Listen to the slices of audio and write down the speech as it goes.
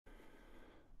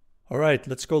All right,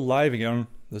 let's go live again.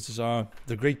 This is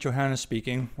the great Johannes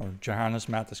speaking, or Johannes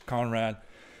Matthias Conrad.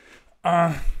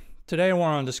 Today I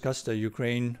want to discuss the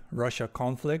Ukraine-Russia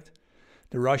conflict.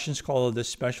 The Russians call it a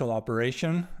special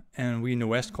operation, and we in the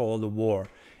West call it a war.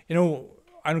 You know,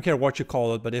 I don't care what you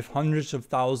call it, but if hundreds of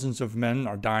thousands of men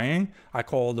are dying, I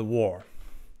call it a war.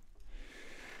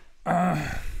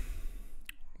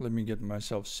 Let me get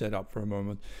myself set up for a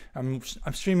moment. I'm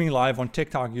streaming live on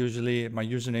TikTok usually. My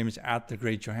username is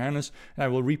 @thegreatjohannes, and I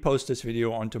will repost this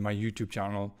video onto my YouTube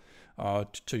channel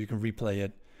so you can replay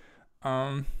it.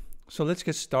 So let's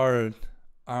get started.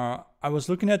 I was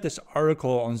looking at this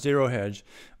article on Zero Hedge.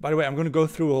 By the way, I'm going to go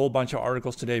through a whole bunch of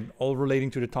articles today, all relating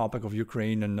to the topic of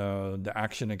Ukraine and the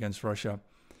action against Russia.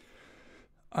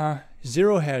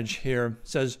 Zero Hedge here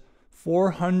says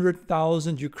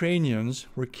 400,000 Ukrainians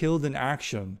were killed in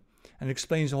action, and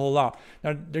explains a whole lot.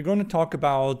 Now, they're going to talk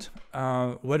about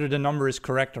whether the number is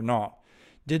correct or not.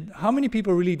 How many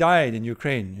people really died in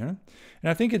Ukraine? You know?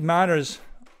 And I think it matters.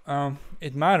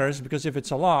 It matters because if it's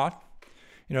a lot,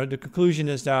 you know, the conclusion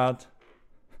is that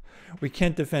we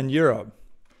can't defend Europe.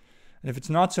 And if it's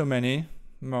not so many,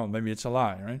 well, maybe it's a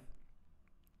lie, right?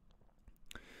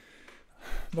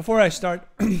 Before I start,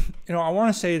 I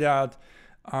want to say that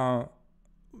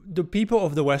the people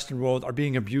of the Western world are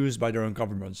being abused by their own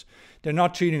governments. They're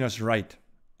not treating us right.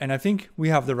 And I think we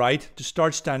have the right to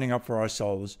start standing up for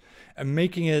ourselves and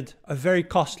making it a very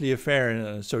costly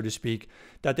affair, so to speak,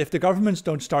 that if the governments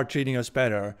don't start treating us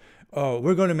better,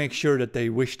 we're going to make sure that they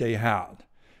wish they had,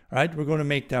 right? We're going to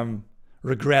make them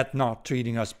regret not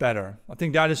treating us better. I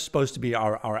think that is supposed to be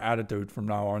our attitude from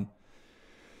now on.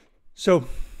 So,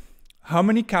 how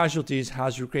many casualties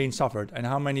has Ukraine suffered, and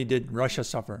how many did Russia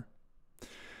suffer?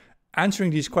 Answering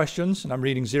these questions, and I'm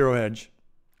reading Zero Hedge,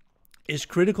 is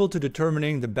critical to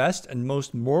determining the best and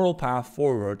most moral path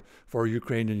forward for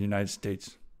Ukraine and the United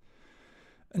States.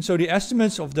 And so the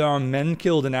estimates of the men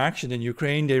killed in action in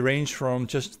Ukraine, they range from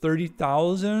just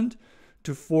 30,000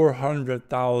 to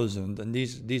 400,000. And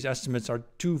these estimates are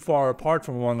too far apart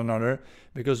from one another,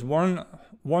 because one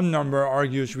number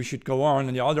argues we should go on,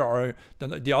 and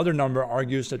the other number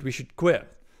argues that we should quit,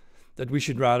 that we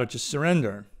should rather just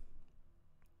surrender.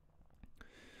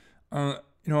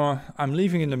 I'm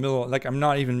leaving in the middle, like I'm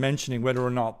not even mentioning whether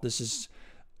or not this is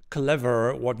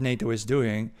clever what NATO is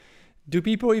doing. Do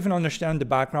people even understand the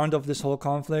background of this whole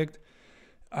conflict?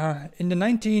 In the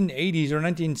 1980s or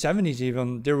 1970s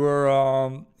even, there were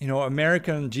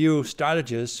American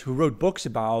geostrategists who wrote books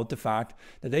about the fact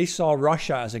that they saw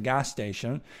Russia as a gas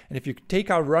station, and if you take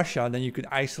out Russia, then you could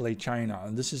isolate China.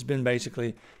 And this has been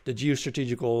basically the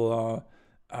geostrategical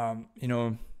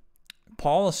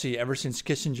policy ever since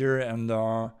Kissinger and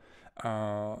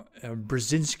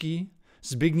Brzezinski.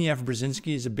 Zbigniew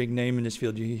Brzezinski is a big name in this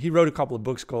field. He wrote a couple of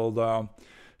books called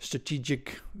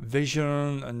Strategic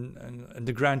Vision and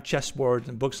The Grand Chessboard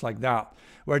and books like that,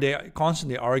 where they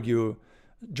constantly argue.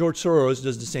 George Soros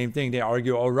does the same thing. They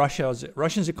argue, oh, Russia's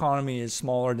economy is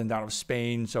smaller than that of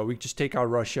Spain, so we just take out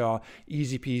Russia,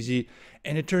 easy peasy.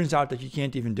 And it turns out that you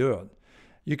can't even do it.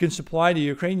 You can supply the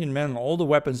Ukrainian men all the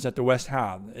weapons that the West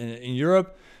had. In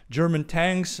Europe, German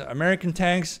tanks, American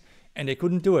tanks, and they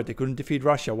couldn't do it. They couldn't defeat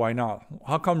Russia. Why not?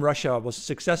 How come Russia was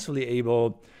successfully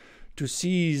able to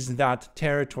seize that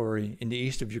territory in the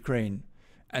east of Ukraine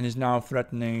and is now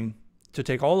threatening to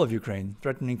take all of Ukraine,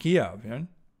 threatening Kiev? Yeah?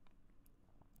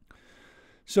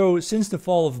 So since the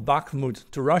fall of Bakhmut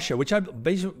to Russia, which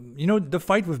the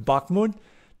fight with Bakhmut,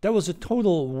 that was a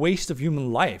total waste of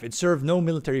human life. It served no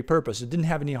military purpose. It didn't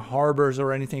have any harbors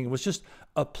or anything. It was just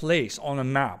a place on a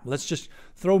map. Let's just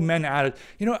throw men at it.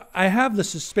 I have the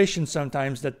suspicion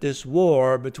sometimes that this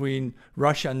war between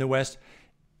Russia and the West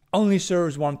only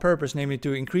serves one purpose, namely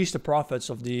to increase the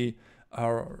profits of the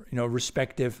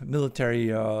respective military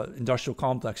industrial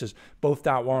complexes, both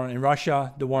that one in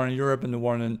Russia, the one in Europe, and the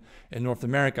one in North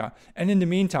America. And in the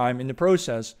meantime, in the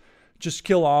process, just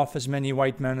kill off as many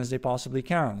white men as they possibly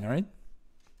can, right?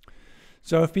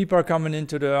 So if people are coming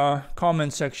into the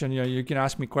comment section, you can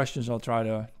ask me questions. I'll try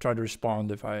to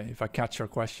respond if I catch your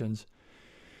questions.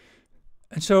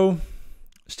 And so,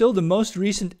 still, the most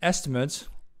recent estimates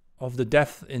of the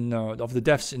deaths in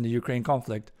the Ukraine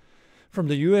conflict from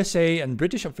the USA and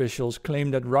British officials claim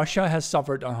that Russia has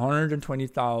suffered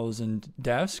 120,000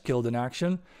 deaths killed in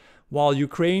action, while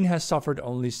Ukraine has suffered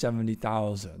only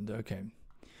 70,000. Okay.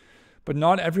 But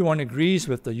not everyone agrees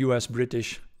with the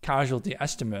US-British casualty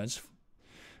estimates,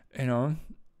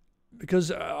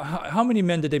 because how many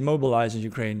men did they mobilize in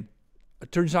Ukraine?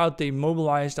 It turns out they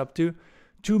mobilized up to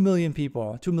 2 million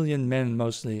people, 2 million men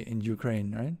mostly in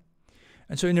Ukraine, right?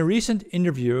 And so in a recent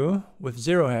interview with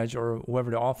Zero Hedge, or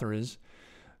whoever the author is,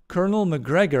 Colonel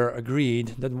Macgregor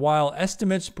agreed that while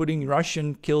estimates putting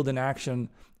Russian killed in action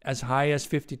as high as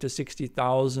 50 to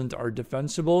 60,000 are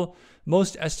defensible,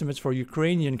 most estimates for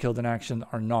Ukrainian killed in action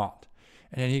are not.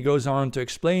 And then he goes on to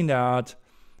explain that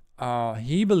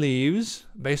he believes,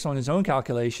 based on his own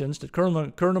calculations, that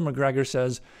Colonel Macgregor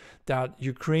says that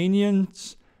Ukrainian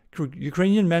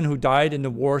men who died in the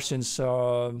war since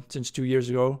 2 years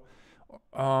ago,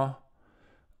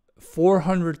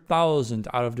 400,000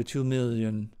 out of the 2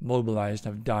 million mobilized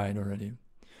have died already.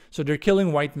 So they're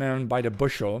killing white men by the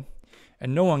bushel,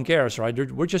 and no one cares, right?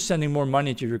 We're just sending more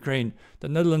money to Ukraine. The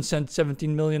Netherlands sent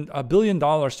 $1 billion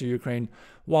to Ukraine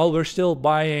while we're still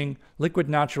buying liquid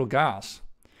natural gas.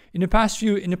 In the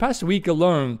past week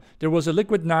alone, there was a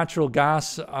liquid natural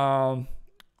gas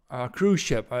cruise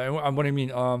ship.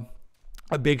 A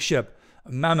big ship,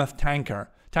 a mammoth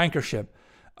tanker ship,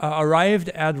 arrived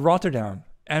at Rotterdam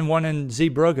and one in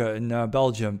Zeebrugge in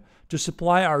Belgium to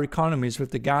supply our economies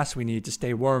with the gas we need to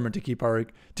stay warm and to keep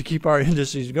our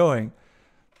industries going.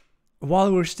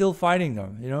 While we're still fighting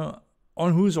them,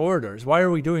 on whose orders? Why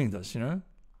are we doing this?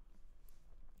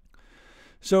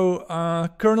 So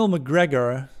Colonel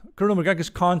Macgregor's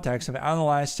contacts have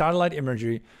analyzed satellite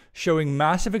imagery showing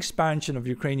massive expansion of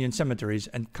Ukrainian cemeteries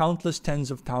and countless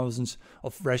tens of thousands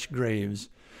of fresh graves.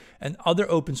 And other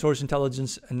open source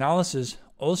intelligence analysis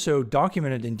also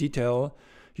documented in detail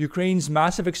Ukraine's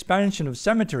massive expansion of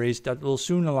cemeteries that will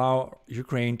soon allow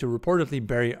Ukraine to reportedly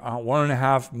bury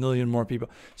 1.5 million more people.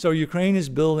 So Ukraine is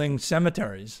building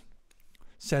cemeteries,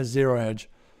 says Zero Hedge.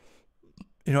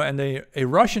 And a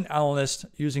Russian analyst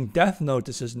using death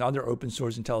notices and other open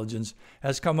source intelligence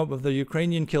has come up with the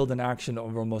Ukrainian killed in action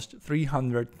of almost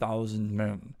 300,000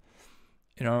 men.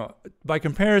 By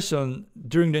comparison,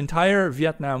 during the entire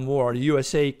Vietnam War, the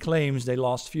USA claims they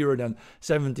lost fewer than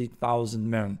 70,000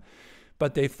 men.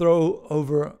 But they throw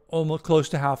over almost close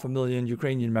to 500,000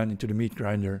 Ukrainian men into the meat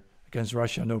grinder against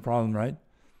Russia, no problem, right?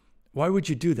 Why would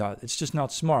you do that? It's just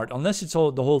not smart. Unless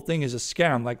the whole thing is a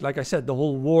scam. Like I said, the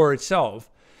whole war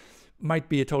itself might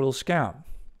be a total scam.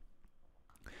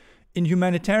 In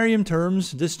humanitarian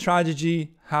terms, this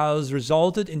tragedy has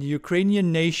resulted in the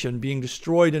Ukrainian nation being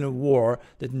destroyed in a war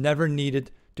that never needed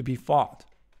to be fought.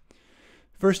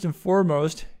 First and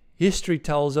foremost, history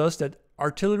tells us that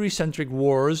artillery-centric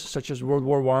wars, such as World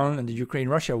War I and the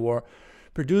Ukraine-Russia war,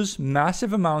 produce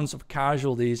massive amounts of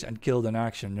casualties and killed in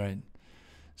action, right?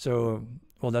 So,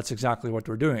 that's exactly what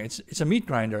we're doing. It's a meat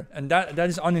grinder, and that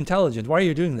is unintelligent. Why are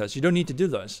you doing this? You don't need to do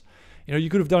this. You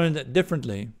could have done it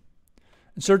differently.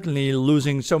 And certainly,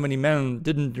 losing so many men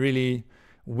didn't really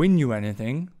win you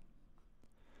anything.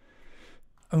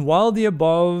 And while the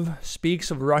above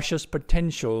speaks of Russia's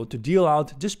potential to deal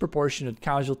out disproportionate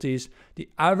casualties, the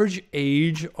average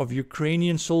age of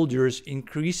Ukrainian soldiers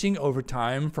increasing over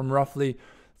time from roughly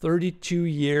 32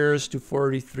 years to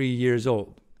 43 years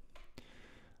old.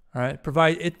 All right,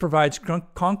 it provides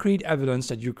concrete evidence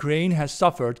that Ukraine has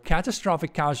suffered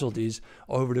catastrophic casualties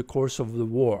over the course of the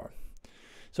war.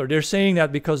 So they're saying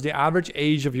that because the average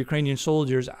age of Ukrainian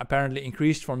soldiers apparently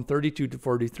increased from 32 to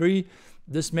 43,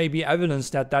 this may be evidence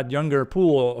that that younger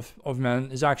pool of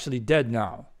men is actually dead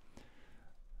now.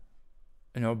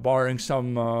 Barring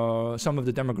some of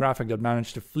the demographic that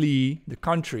managed to flee the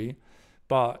country.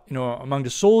 But, among the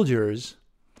soldiers,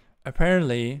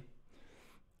 apparently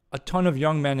a ton of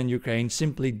young men in Ukraine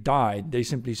simply died. They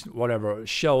simply,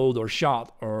 shelled or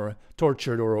shot or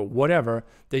tortured or whatever.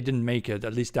 They didn't make it.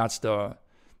 At least that's the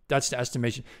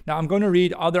estimation. Now, I'm going to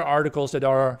read other articles that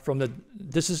are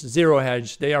this is Zero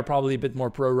Hedge. They are probably a bit more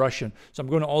pro-Russian. So I'm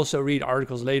going to also read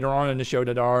articles later on in the show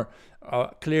that are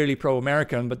clearly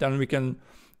pro-American, but then we can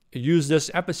use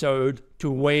this episode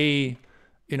to weigh,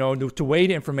 to weigh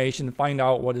the information and find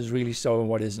out what is really so and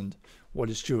what isn't, what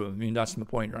is true. That's the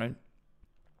point, right?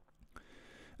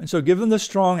 And so given the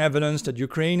strong evidence that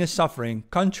Ukraine is suffering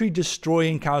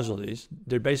country-destroying casualties,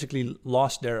 they basically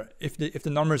lost if the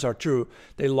numbers are true,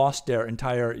 they lost their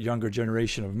entire younger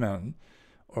generation of men,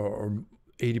 or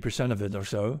 80% of it or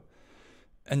so.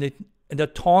 And the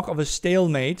talk of a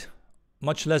stalemate,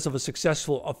 much less of a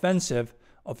successful offensive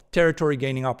of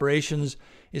territory-gaining operations,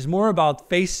 is more about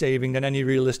face-saving than any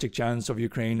realistic chance of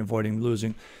Ukraine avoiding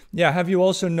losing. Yeah, have you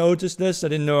also noticed this,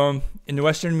 that in the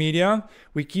Western media,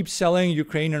 we keep selling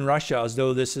Ukraine and Russia as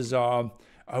though this is,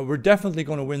 we're definitely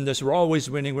going to win this, we're always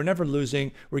winning, we're never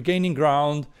losing, we're gaining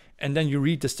ground, and then you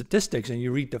read the statistics and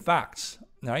you read the facts,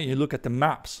 right? You look at the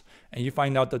maps and you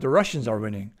find out that the Russians are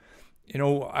winning.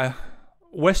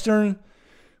 Western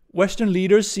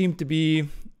leaders seem to be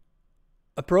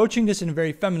approaching this in a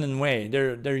very feminine way.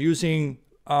 They're using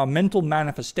mental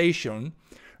manifestation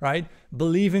right?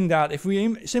 Believing that if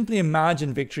we simply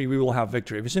imagine victory, we will have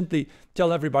victory. If we simply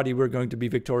tell everybody we're going to be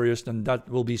victorious, then that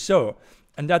will be so.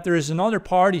 And that there is another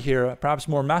party here, perhaps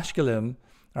more masculine,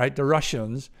 right? The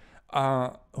Russians,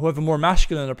 who have a more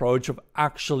masculine approach of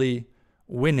actually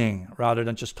winning rather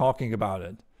than just talking about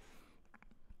it.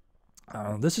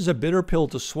 This is a bitter pill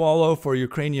to swallow for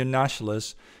Ukrainian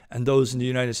nationalists and those in the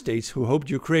United States who hoped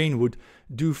Ukraine would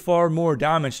do far more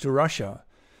damage to Russia.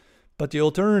 But the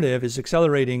alternative is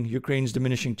accelerating Ukraine's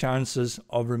diminishing chances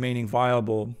of remaining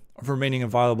a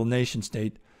viable nation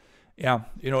state. Yeah,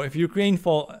 if Ukraine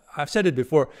I've said it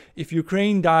before, if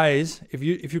Ukraine dies,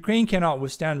 if Ukraine cannot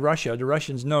withstand Russia, the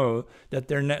Russians know that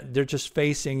they're just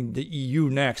facing the EU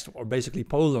next, or basically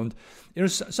Poland.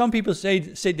 Some people say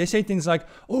things like,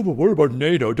 "Oh, but what about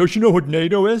NATO? Don't you know what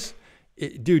NATO is?"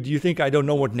 Dude, do you think I don't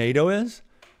know what NATO is?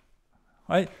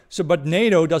 Right? So, but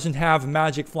NATO doesn't have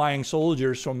magic flying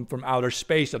soldiers from outer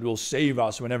space that will save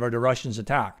us whenever the Russians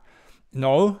attack.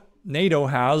 No, NATO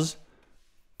has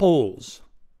Poles.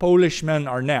 Polish men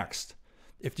are next.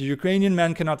 If the Ukrainian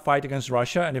men cannot fight against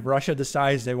Russia, and if Russia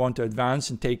decides they want to advance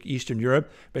and take Eastern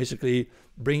Europe, basically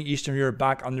bring Eastern Europe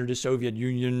back under the Soviet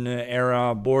Union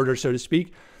era border, so to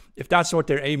speak, if that's what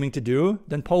they're aiming to do,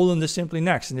 then Poland is simply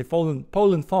next. And if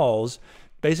Poland falls,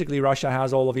 basically Russia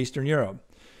has all of Eastern Europe.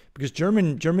 Because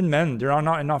German men, there are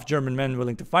not enough German men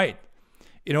willing to fight.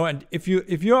 And if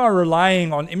you are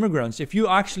relying on immigrants, if you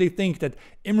actually think that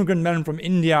immigrant men from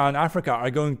India and Africa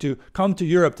are going to come to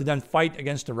Europe to then fight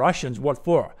against the Russians, what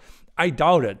for? I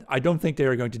doubt it. I don't think they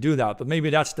are going to do that. But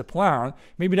maybe that's the plan.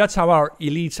 Maybe that's how our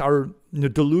elites, our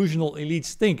delusional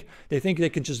elites think. They think they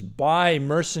can just buy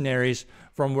mercenaries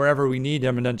from wherever we need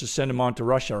them and then just send them on to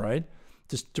Russia, right?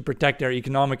 Just to protect their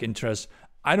economic interests.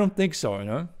 I don't think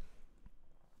so,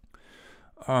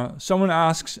 Someone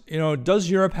asks, does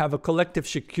Europe have a collective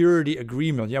security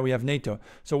agreement? Yeah, we have NATO.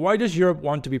 So why does Europe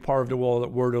want to be part of the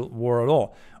world war at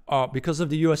all? Because of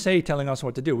the USA telling us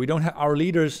what to do. We don't have our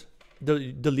leaders.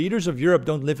 The leaders of Europe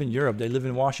don't live in Europe. They live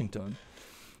in Washington.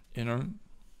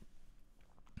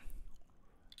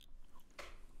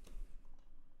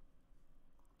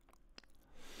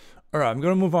 All right, I'm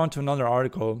going to move on to another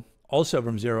article, also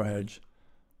from Zero Hedge.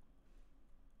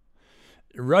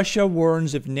 Russia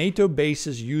warns if NATO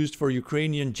bases used for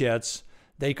Ukrainian jets,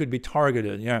 they could be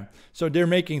targeted. Yeah. So they're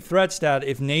making threats that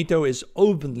if NATO is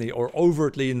openly or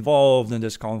overtly involved in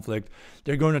this conflict,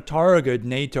 they're going to target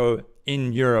NATO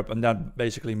in Europe. And that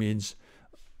basically means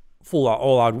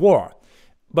all-out war.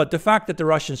 But the fact that the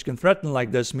Russians can threaten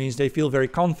like this means they feel very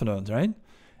confident, right?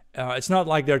 It's not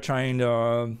like they're trying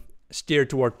to steer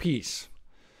toward peace.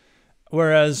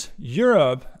 Whereas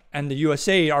Europe and the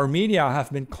USA, our media,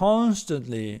 have been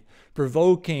constantly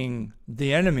provoking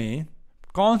the enemy,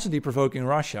 constantly provoking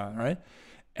Russia, right?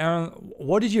 And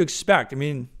what did you expect? I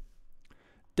mean,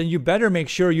 then you better make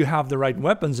sure you have the right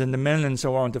weapons and the men and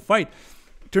so on to fight.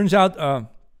 Turns out, a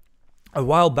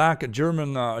while back, a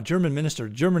German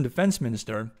defense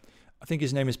minister, I think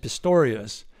his name is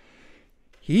Pistorius,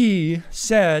 he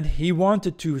said he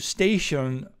wanted to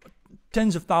station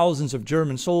tens of thousands of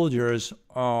German soldiers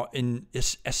in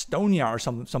Estonia or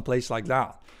some place like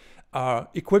that,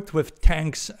 equipped with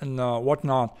tanks and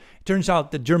whatnot. It turns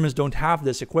out the Germans don't have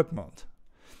this equipment.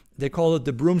 They call it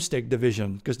the broomstick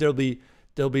division because they'll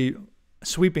be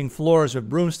sweeping floors with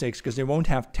broomsticks because they won't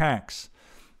have tanks.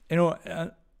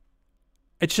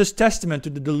 It's just testament to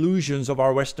the delusions of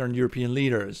our Western European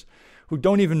leaders who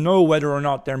don't even know whether or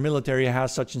not their military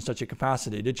has such and such a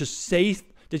capacity. They just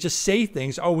say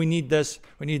things, oh, we need this,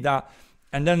 we need that.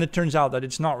 And then it turns out that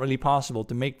it's not really possible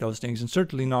to make those things, and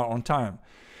certainly not on time.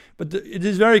 But it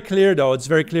is very clear, though,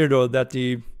 that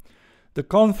the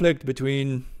conflict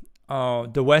between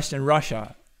the West and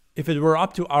Russia, if it were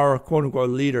up to our quote-unquote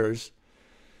leaders,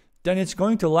 then it's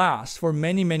going to last for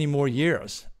many, many more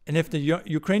years. And if the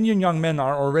Ukrainian young men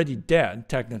are already dead,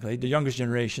 technically, the youngest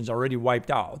generation's already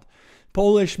wiped out,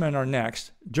 Polish men are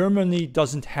next. Germany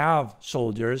doesn't have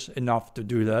soldiers enough to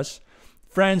do this.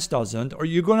 France doesn't. Or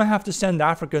you're going to have to send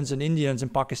Africans and Indians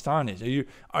and Pakistanis.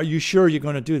 Are you sure you're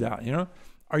going to do that?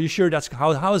 Are you sure that's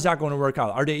how is that going to work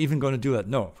out? Are they even going to do it?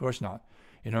 No, of course not.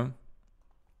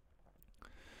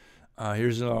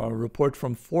 Here's a report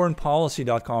from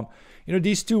foreignpolicy.com.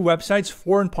 These two websites,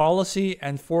 Foreign Policy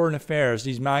and Foreign Affairs,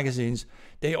 these magazines,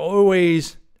 they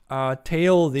always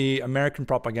tail the American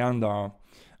propaganda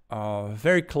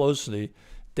very closely.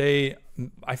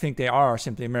 I think they are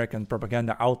simply American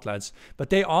propaganda outlets, but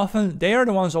they are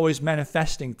the ones always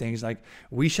manifesting things like,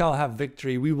 we shall have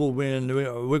victory, we will win,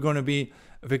 we're going to be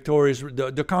victorious,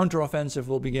 the counteroffensive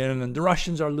will begin, and the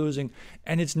Russians are losing.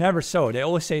 And it's never so. They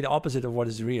always say the opposite of what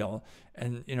is real.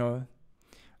 And,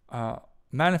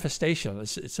 manifestation.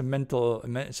 It's a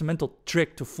mental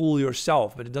trick to fool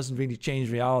yourself, but it doesn't really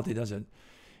change reality, does it?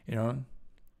 You know.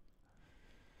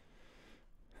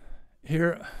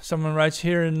 Here, someone writes,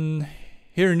 here in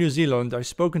New Zealand, I've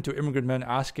spoken to immigrant men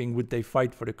asking would they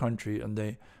fight for the country, and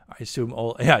I assume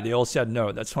they all said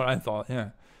no. That's what I thought. Yeah.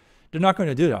 They're not going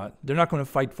to do that. They're not going to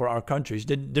fight for our countries.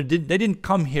 They didn't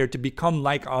come here to become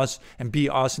like us and be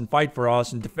us and fight for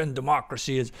us and defend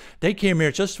democracy. They came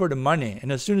here just for the money.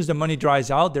 And as soon as the money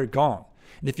dries out, they're gone.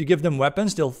 And if you give them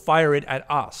weapons, they'll fire it at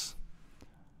us.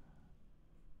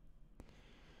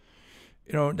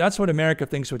 You know, that's what America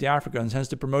thinks with the Africans, hence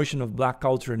the promotion of black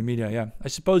culture in the media. Yeah, I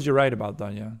suppose you're right about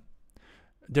that, yeah.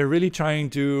 They're really trying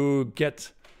to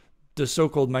get the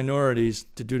so-called minorities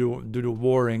to do the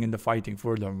warring and the fighting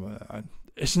for them.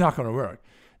 It's not going to work.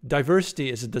 Diversity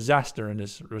is a disaster in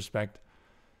this respect.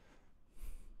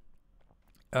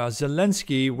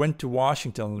 Zelensky went to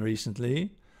Washington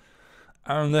recently,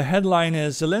 and the headline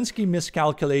is, Zelensky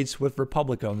miscalculates with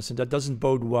Republicans, and that doesn't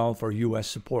bode well for U.S.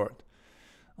 support.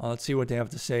 Let's see what they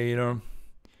have to say. You know,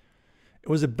 it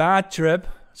was a bad trip,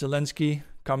 Zelensky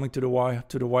coming to the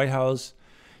White House.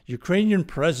 Ukrainian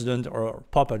president, or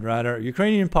puppet rather,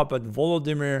 Ukrainian puppet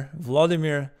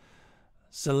Volodymyr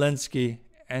Zelensky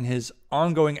and his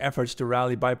ongoing efforts to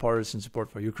rally bipartisan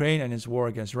support for Ukraine and his war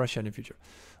against Russia in the future.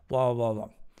 Blah, blah, blah.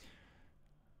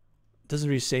 Doesn't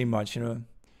really say much, you know.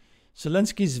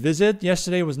 Zelensky's visit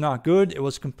yesterday was not good. It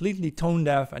was completely tone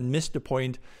deaf and missed the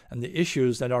point and the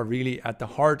issues that are really at the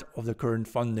heart of the current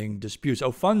funding disputes.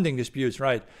 Oh, funding disputes,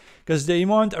 right. Because they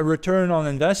want a return on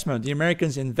investment. The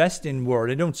Americans invest in war.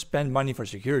 They don't spend money for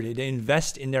security. They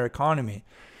invest in their economy.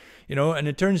 You know, and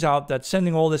it turns out that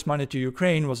sending all this money to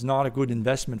Ukraine was not a good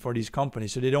investment for these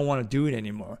companies, so they don't want to do it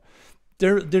anymore.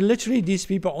 They're literally, these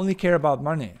people only care about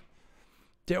money.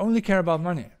 They only care about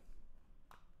money.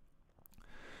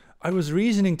 I was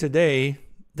reasoning today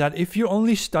that if you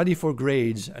only study for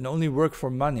grades and only work for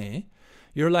money,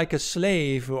 you're like a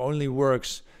slave who only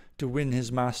works to win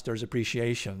his master's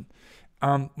appreciation.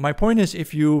 My point is,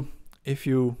 if you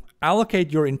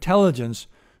allocate your intelligence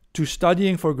to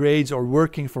studying for grades or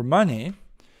working for money,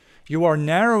 you are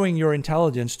narrowing your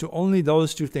intelligence to only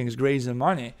those two things, grades and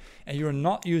money, and you're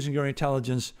not using your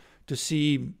intelligence to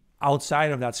see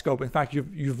outside of that scope. In fact,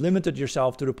 you've limited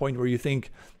yourself to the point where you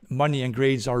think money and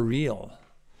grades are real,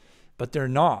 but they're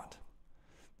not.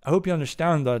 I hope you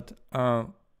understand that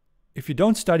if you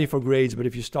don't study for grades, but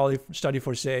if you study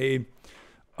for, say,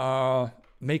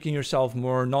 making yourself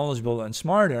more knowledgeable and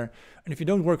smarter, and if you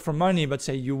don't work for money, but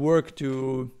say you work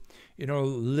to, you know,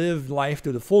 live life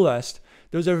to the fullest,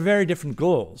 those are very different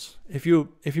goals. If you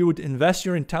would invest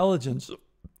your intelligence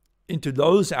into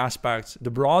those aspects,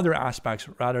 the broader aspects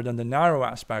rather than the narrow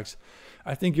aspects,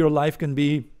 I think your life can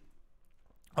be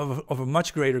of a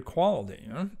much greater quality.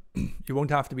 You know? You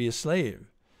won't have to be a slave.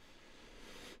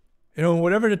 You know,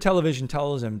 whatever the television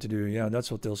tells them to do, yeah,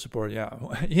 that's what they'll support. Yeah,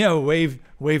 yeah, wave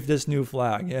this new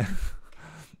flag, yeah,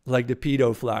 like the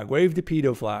pedo flag. Wave the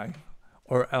pedo flag,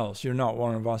 or else you're not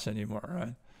one of us anymore,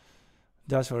 right?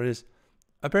 That's what it is.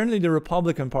 Apparently the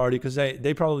Republican Party, because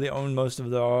they probably own most of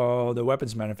the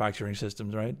weapons manufacturing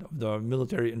systems, right? The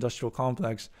military industrial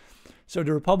complex. So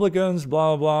the Republicans,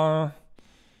 blah, blah,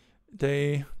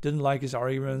 they didn't like his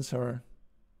arguments, or...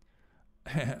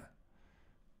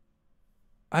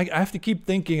 I have to keep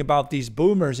thinking about these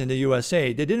boomers in the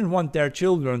USA. They didn't want their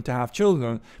children to have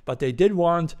children, but they did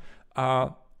want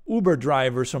Uber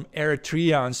drivers from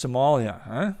Eritrea and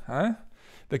Somalia, huh?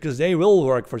 Because they will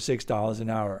work for $6 an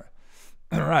hour.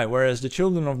 Right, whereas the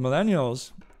children of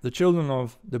millennials, the children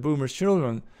of the boomers'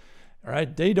 children,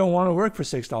 right, they don't want to work for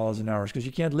 $6 an hour because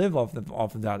you can't live off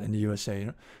of that in the USA. You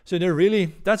know? So they're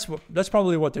really, that's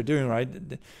probably what they're doing, right?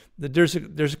 There's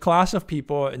a class of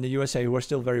people in the USA who are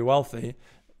still very wealthy,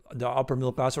 the upper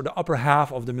middle class or the upper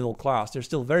half of the middle class. They're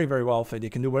still very, very wealthy. They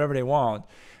can do whatever they want,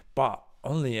 but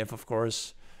only if, of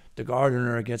course, the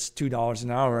gardener gets $2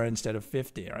 an hour instead of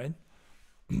 50, right?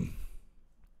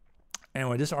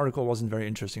 Anyway, this article wasn't very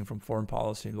interesting from Foreign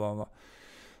Policy, blah, blah.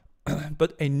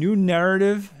 But a new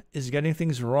narrative is getting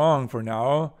things wrong for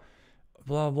now,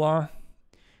 blah, blah.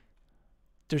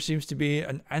 There seems to be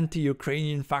an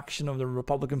anti-Ukrainian faction of the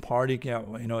Republican Party. Yeah,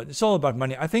 you know, it's all about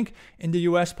money. I think in the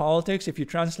U.S. politics, if you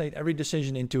translate every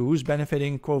decision into who's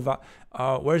benefiting,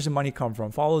 where's the money come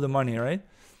from, follow the money, right?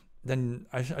 Then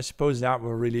I suppose that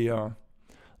will really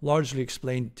largely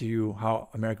explain to you how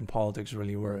American politics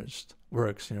really works,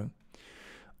 you know.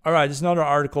 All right, this is another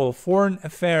article. Foreign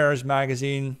Affairs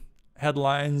magazine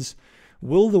headlines: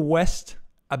 Will the West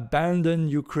abandon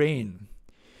Ukraine?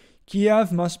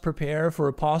 Kiev must prepare for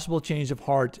a possible change of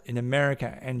heart in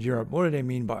America and Europe. What do they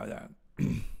mean by that?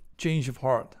 Change of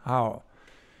heart. How?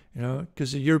 You know,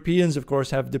 because the Europeans, of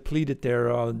course, have depleted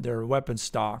their weapon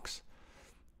stocks,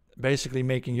 basically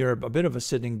making Europe a bit of a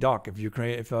sitting duck.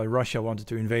 If Russia wanted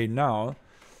to invade now,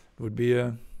 it would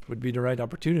be the right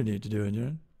opportunity to do it. You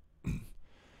know?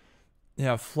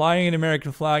 Yeah, flying an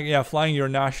American flag. Yeah, flying your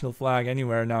national flag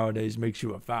anywhere nowadays makes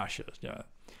you a fascist. Yeah,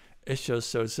 it's just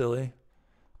so silly.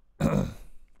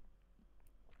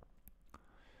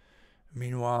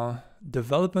 Meanwhile,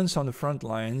 developments on the front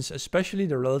lines, especially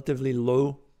the relatively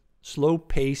slow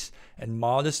pace and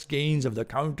modest gains of the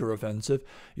counteroffensive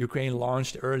Ukraine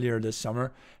launched earlier this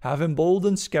summer, have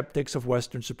emboldened skeptics of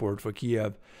Western support for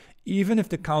Kiev. Even if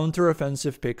the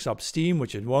counteroffensive picks up steam,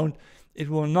 which it won't, it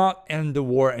will not end the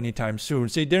war anytime soon.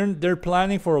 See, they're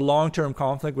planning for a long-term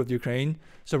conflict with Ukraine,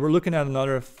 so we're looking at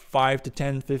another 5 to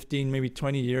 10, 15, maybe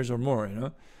 20 years or more, you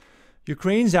know.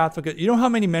 Ukraine's advocate, you know how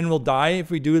many men will die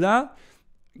if we do that?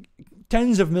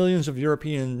 Tens of millions of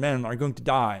European men are going to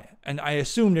die. And I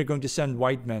assume they're going to send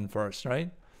white men first, right?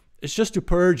 It's just to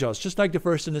purge us, just like the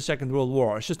First and the Second World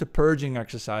War. It's just a purging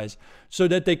exercise so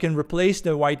that they can replace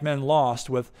the white men lost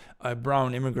with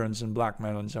brown immigrants and black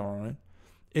men and so on, right?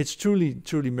 It's truly,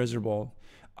 truly miserable.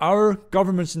 Our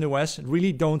governments in the West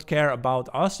really don't care about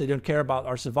us. They don't care about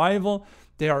our survival.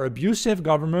 They are abusive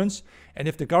governments. And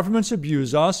if the governments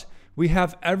abuse us, we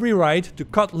have every right to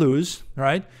cut loose,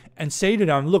 right? And say to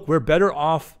them, look, we're better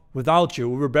off without you.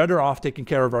 We're better off taking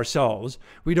care of ourselves.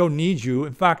 We don't need you.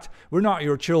 In fact, we're not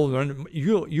your children.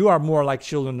 You are more like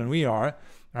children than we are,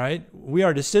 right? We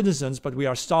are the citizens, but we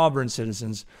are sovereign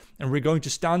citizens. And we're going to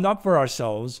stand up for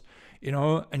ourselves, you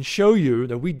know, and show you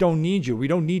that we don't need you. We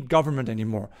don't need government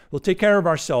anymore. We'll take care of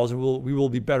ourselves and we will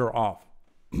be better off.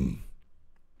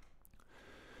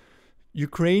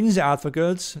 Ukraine's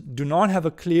advocates do not have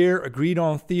a clear,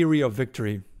 agreed-on theory of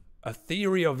victory. A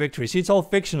theory of victory. See, it's all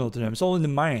fictional to them. It's all in the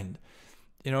mind.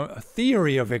 You know, a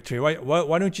theory of victory.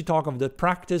 Why don't you talk of the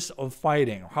practice of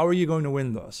fighting? How are you going to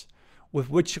win this? With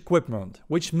which equipment?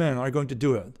 Which men are going to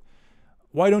do it?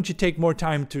 Why don't you take more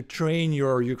time to train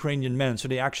your Ukrainian men so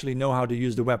they actually know how to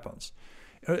use the weapons?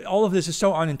 All of this is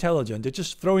so unintelligent. They're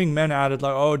just throwing men at it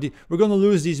like, oh, we're going to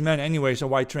lose these men anyway, so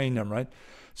why train them, right?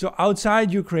 So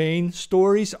outside Ukraine,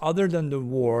 stories other than the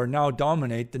war now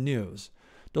dominate the news.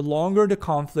 The longer the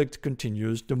conflict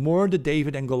continues, the more the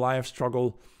David and Goliath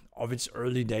struggle of its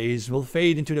early days will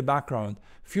fade into the background,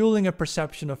 fueling a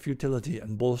perception of futility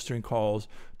and bolstering calls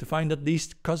to find at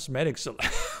least cosmetics.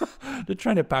 They're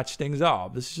trying to patch things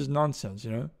up. This is just nonsense,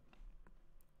 you know.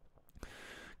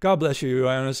 God bless you,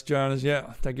 Johannes.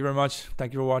 Yeah, thank you very much.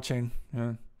 Thank you for watching.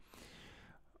 Yeah.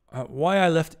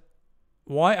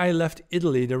 Why I left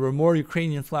Italy, there were more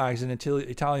Ukrainian flags than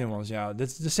Italian ones. Yeah,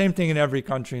 that's the same thing in every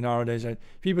country nowadays. Right?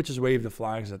 People just wave the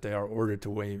flags that they are ordered to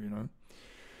wave, you know.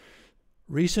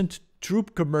 Recent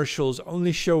troop commercials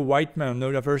only show white men,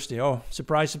 no diversity. Oh,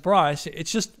 surprise, surprise.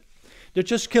 It's just, they're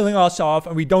just killing us off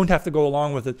and we don't have to go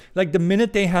along with it. Like the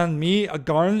minute they hand me a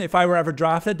gun, if I were ever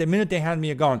drafted, the minute they hand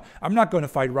me a gun, I'm not going to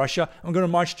fight Russia. I'm going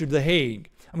to march to The Hague.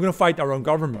 I'm going to fight our own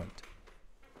government.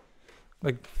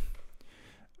 Like,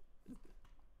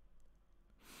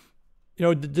 you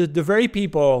know, the very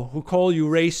people who call you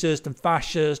racist and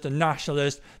fascist and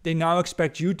nationalist, they now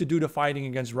expect you to do the fighting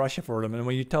against Russia for them. And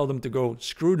when you tell them to go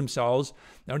screw themselves,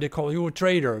 now they call you a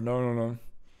traitor. No.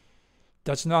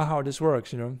 That's not how this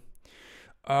works, you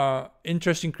know.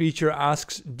 Interesting Creature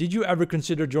asks, did you ever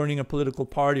consider joining a political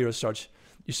party or such?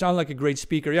 You sound like a great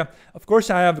speaker. Yeah, of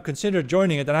course I have considered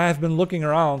joining it, and I have been looking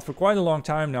around for quite a long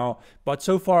time now. But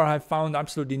so far I've found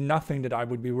absolutely nothing that I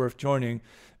would be worth joining.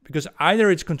 Because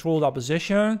either it's controlled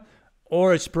opposition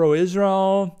or it's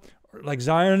pro-Israel, like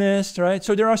Zionist, right?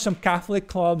 So there are some Catholic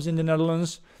clubs in the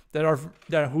Netherlands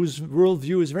whose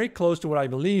worldview is very close to what I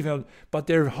believe in, but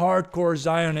they're hardcore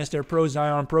Zionists, they're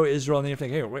pro-Zion, pro-Israel, and you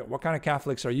think, hey, wait, what kind of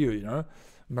Catholics are you know?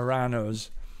 Maranos,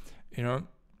 you know?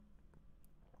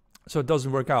 So it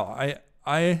doesn't work out.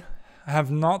 I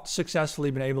have not successfully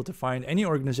been able to find any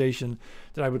organization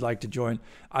that I would like to join.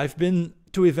 I've been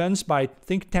to events by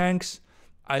think tanks.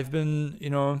 I've been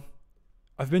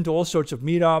to all sorts of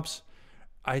meetups.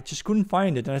 I just couldn't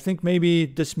find it. And I think maybe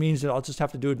this means that I'll just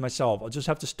have to do it myself. I'll just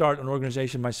have to start an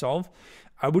organization myself.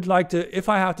 I would like to, if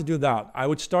I have to do that, I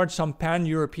would start some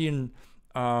pan-European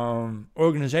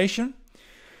organization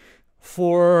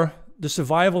for the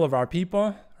survival of our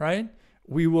people, right?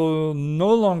 We will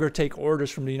no longer take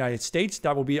orders from the United States.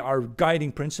 That will be our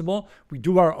guiding principle. We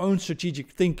do our own strategic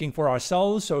thinking for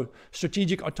ourselves. So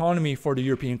strategic autonomy for the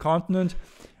European continent.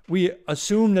 we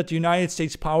assume that the United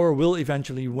States power will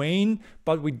eventually wane,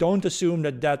 but we don't assume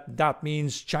that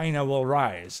means China will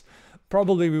rise.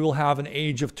 Probably we will have an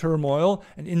age of turmoil,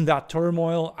 and in that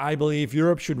turmoil, I believe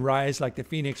Europe should rise like the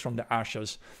phoenix from the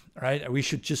ashes, right? And we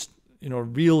should just,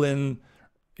 reel in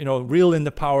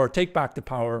the power, take back the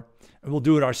power, and we'll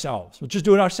do it ourselves. We'll just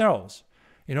do it ourselves.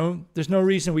 There's no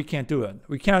reason we can't do it.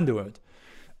 We can do it.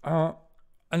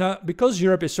 Because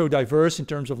Europe is so diverse in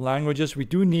terms of languages, we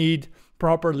do need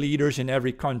proper leaders in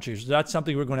every country. So that's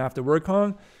something we're going to have to work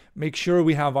on. Make sure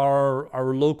we have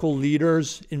our local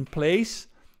leaders in place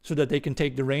so that they can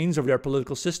take the reins of their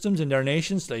political systems in their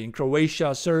nations, like in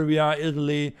Croatia, Serbia,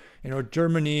 Italy,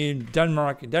 Germany,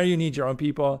 Denmark. There you need your own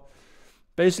people.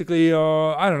 Basically,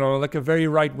 I don't know, like a very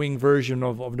right-wing version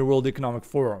of the World Economic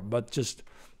Forum, but just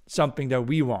something that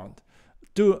we want.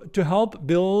 To help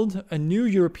build a new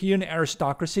European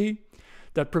aristocracy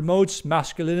that promotes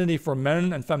masculinity for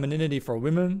men and femininity for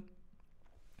women.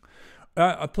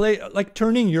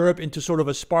 Turning Europe into sort of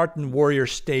a Spartan warrior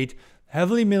state,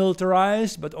 heavily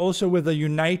militarized, but also with a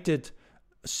united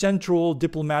central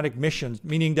diplomatic mission,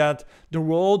 meaning that the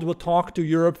world will talk to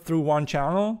Europe through one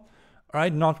channel,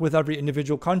 right? Not with every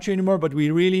individual country anymore, but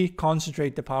we really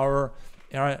concentrate the power.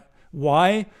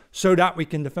 Why? So that we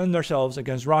can defend ourselves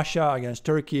against Russia, against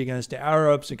Turkey, against the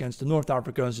Arabs, against the North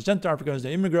Africans, the Central Africans,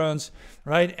 the immigrants,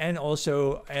 right? And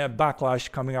also a backlash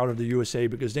coming out of the USA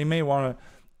because they may want to,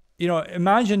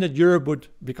 imagine that Europe would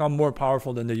become more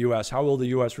powerful than the US. How will the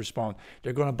US respond?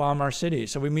 They're going to bomb our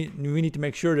cities. So we need to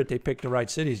make sure that they pick the right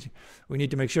cities. We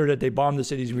need to make sure that they bomb the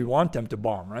cities we want them to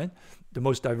bomb, right? The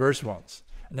most diverse ones.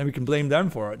 And then we can blame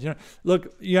them for it.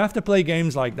 Look, you have to play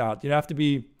games like that. You have to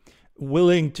be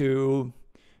willing to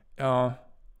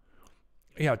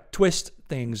twist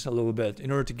things a little bit in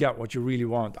order to get what you really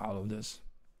want out of this.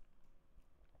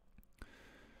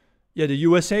 Yeah, the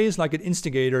USA is like an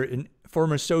instigator in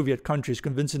former Soviet countries,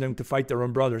 convincing them to fight their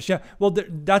own brothers. Yeah, well,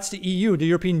 that's the EU. The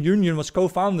European Union was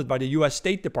co-founded by the US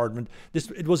State Department.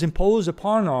 It was imposed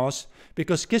upon us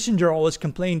because Kissinger always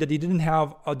complained that he didn't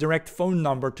have a direct phone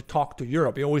number to talk to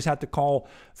Europe. He always had to call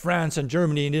France and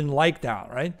Germany, and he didn't like that,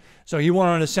 right? So he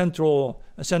wanted a central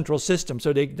system.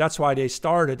 So that's why they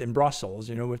started in Brussels,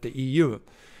 with the EU.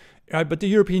 Right? But the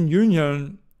European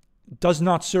Union does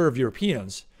not serve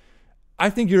Europeans. I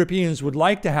think Europeans would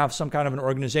like to have some kind of an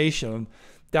organization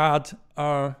that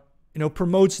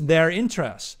promotes their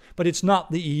interests, but it's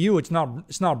not the EU. It's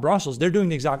not Brussels. They're doing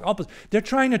the exact opposite. They're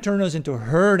trying to turn us into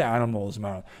herd animals,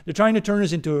 man. They're trying to turn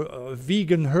us into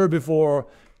vegan herbivore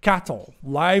cattle,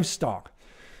 livestock.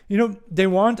 They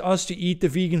want us to eat the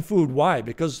vegan food. Why?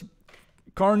 Because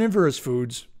carnivorous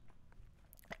foods,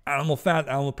 animal fat,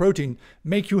 animal protein,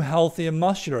 make you healthy and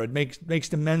muscular. It makes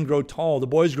the men grow tall. The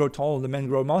boys grow tall, the men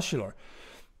grow muscular.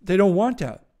 They don't want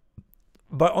that.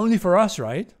 But only for us,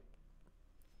 right?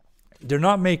 They're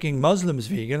not making Muslims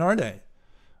vegan, are they?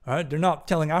 All right? They're not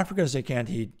telling Africans they can't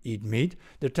eat meat.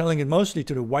 They're telling it mostly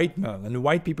to the white men. And the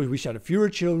white people, we should have fewer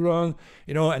children,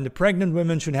 and the pregnant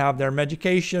women should have their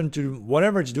medication to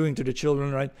whatever it's doing to the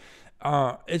children, right?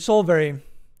 It's all very,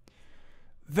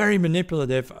 very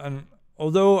manipulative. And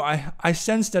although I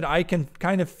sense that I can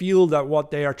kind of feel that what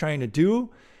they are trying to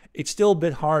do, it's still a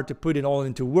bit hard to put it all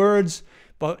into words,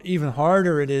 but even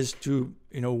harder it is to,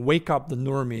 wake up the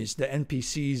normies, the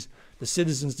NPCs, the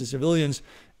citizens, the civilians.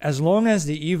 As long as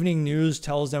the evening news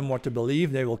tells them what to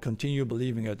believe, they will continue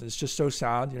believing it. It's just so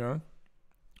sad,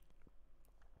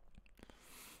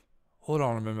 Hold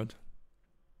on a minute.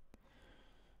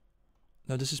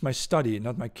 Now, this is my study,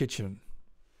 not my kitchen.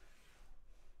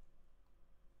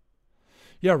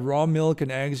 Yeah, raw milk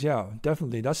and eggs. Yeah,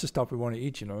 definitely. That's the stuff we want to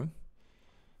eat,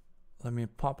 Let me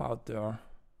pop out the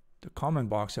comment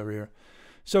box over here.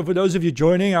 So for those of you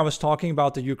joining, I was talking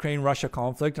about the Ukraine-Russia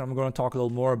conflict, and I'm going to talk a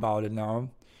little more about it now.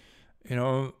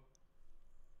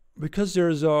 Because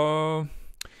there's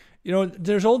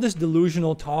there's all this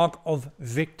delusional talk of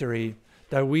victory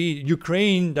that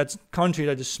Ukraine, that's country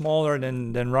that is smaller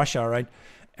than Russia, right?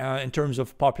 In terms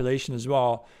of population as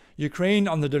well. Ukraine,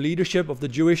 under the leadership of the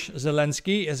Jewish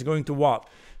Zelensky, is going to what?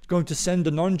 It's going to send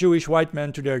the non-Jewish white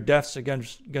men to their deaths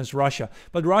against Russia.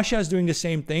 But Russia is doing the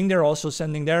same thing. They're also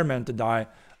sending their men to die.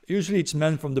 Usually it's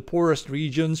men from the poorest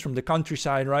regions, from the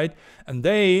countryside, right? And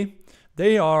they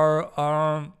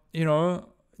are,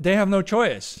 they have no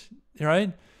choice,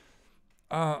 right?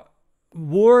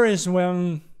 War is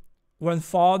when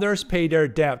fathers pay their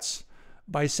debts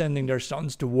by sending their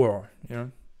sons to war,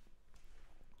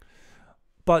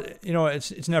 But,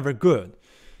 it's never good.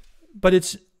 But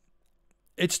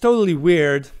it's totally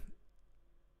weird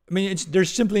I mean,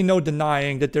 there's simply no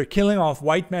denying that they're killing off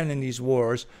white men in these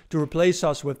wars to replace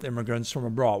us with immigrants from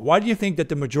abroad. Why do you think that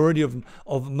the majority of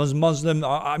Muslim,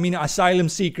 asylum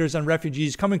seekers and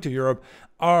refugees coming to Europe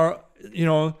are,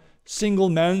 single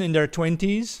men in their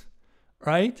 20s,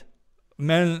 right?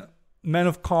 Men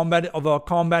of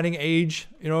combating age,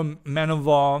 men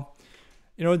of,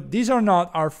 these are not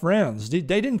our friends. They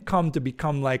didn't come to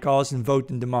become like us and vote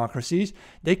in democracies.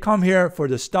 They come here for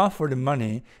the stuff, for the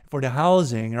money, for the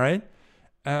housing, right?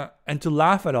 And to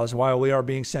laugh at us while we are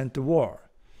being sent to war,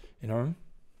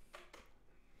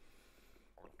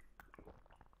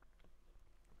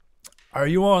 Are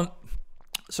you on?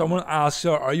 Someone asks,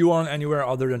 are you on anywhere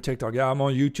other than TikTok? Yeah, I'm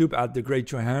on YouTube at The Great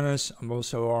Johannes. I'm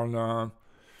also on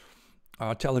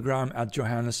Telegram at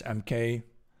JohannesMK.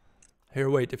 Here,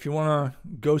 wait, if you want to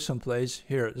go someplace,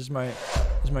 here, this is my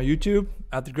YouTube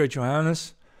at The Great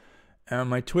Johannes, and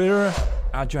my Twitter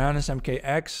at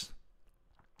JohannesMKX.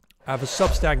 I have a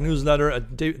Substack newsletter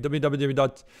at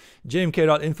www.jmk.info.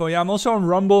 Yeah, I'm also on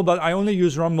Rumble, but I only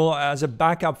use Rumble as a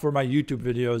backup for my YouTube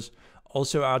videos,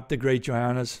 also at The Great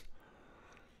Johannes.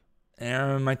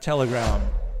 And my Telegram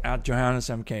at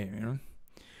JohannesMK,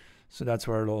 So that's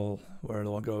where it all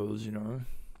goes,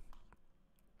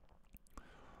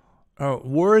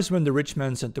 War is when the rich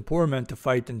men sent the poor men to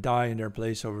fight and die in their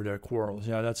place over their quarrels.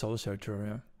 Yeah, that's also true,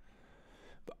 yeah.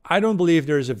 But I don't believe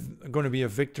there's going to be a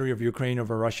victory of Ukraine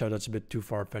over Russia. That's a bit too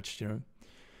far-fetched,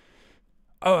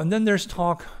 Oh, and then there's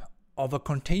talk of a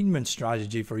containment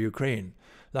strategy for Ukraine.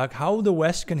 Like how the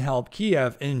West can help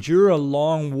Kiev endure a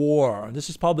long war. This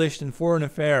is published in Foreign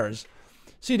Affairs.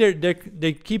 See,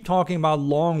 they keep talking about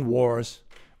long wars.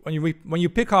 When you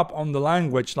pick up on the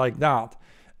language like that,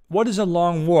 what is a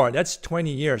long war? That's 20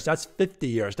 years. That's 50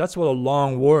 years. That's what a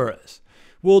long war is.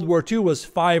 World War II was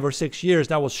 5 or 6 years.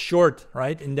 That was short,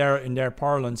 right? In their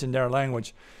parlance, in their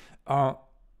language. But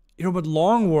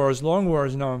long wars,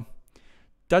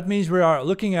 that means we are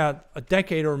looking at a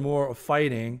decade or more of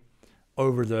fighting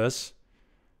over this.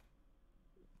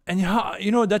 And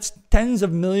that's tens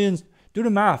of millions. Do the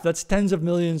math. That's tens of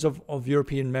millions of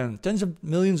European men. Tens of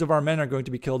millions of our men are going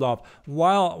to be killed off.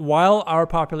 While our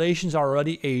populations are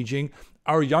already aging,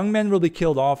 our young men will be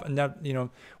killed off, and that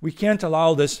we can't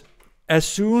allow this. As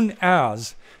soon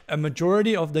as a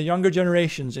majority of the younger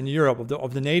generations in Europe,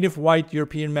 of the native white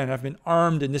European men, have been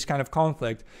armed in this kind of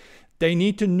conflict, they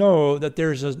need to know that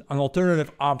there's an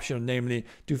alternative option, namely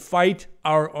to fight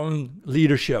our own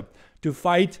leadership, to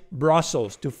fight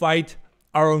Brussels, to fight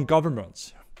our own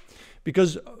governments.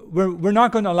 Because we're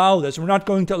not going to allow this. We're not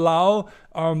going to allow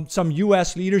some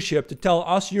U.S. leadership to tell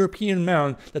us European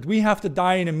men that we have to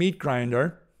die in a meat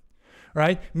grinder,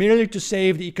 right? Merely to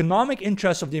save the economic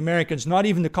interests of the Americans, not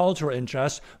even the cultural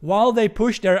interests, while they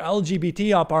push their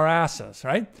LGBT up our asses,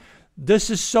 right? This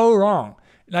is so wrong.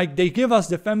 Like they give us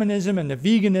the feminism and the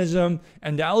veganism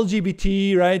and the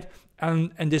LGBT, right?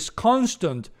 And this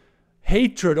constant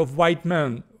hatred of white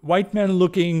men. White men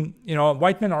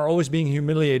are always being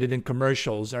humiliated in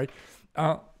commercials, right?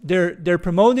 They're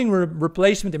promoting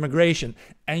replacement immigration,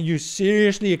 and you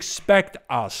seriously expect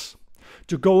us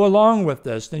to go along with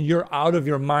this, then you're out of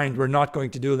your mind. We're not going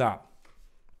to do that.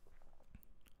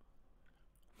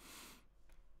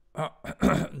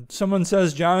 Someone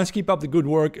says, Johannes, keep up the good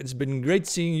work. It's been great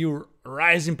seeing you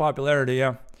rise in popularity.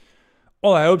 Yeah.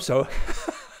 Well, I hope so.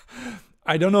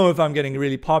 I don't know if I'm getting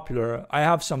really popular. I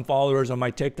have some followers on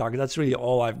my TikTok. That's really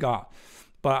all I've got.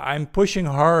 But I'm pushing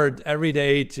hard every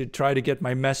day to try to get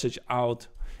my message out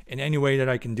in any way that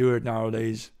I can do it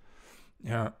nowadays.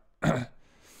 Yeah.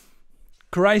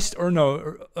 Christ or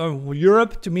no,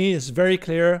 Europe to me is very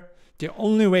clear. The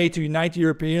only way to unite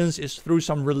Europeans is through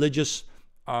some religious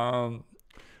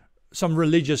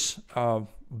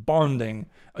bonding,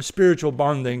 a spiritual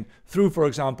bonding through, for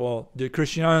example, the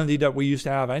Christianity that we used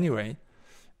to have anyway.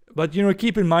 But,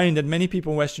 keep in mind that many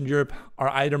people in Western Europe are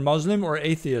either Muslim or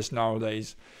atheist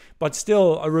nowadays. But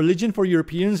still, a religion for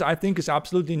Europeans, I think, is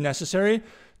absolutely necessary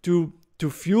to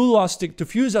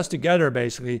fuse us together,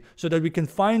 basically, so that we can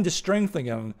find the strength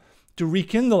again to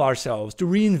rekindle ourselves, to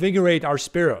reinvigorate our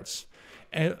spirits.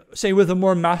 And say with a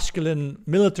more masculine,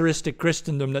 militaristic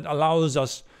Christendom that allows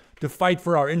us to fight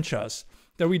for our interests.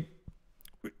 That we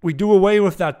do away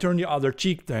with that turn the other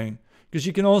cheek thing. Because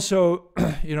you can also,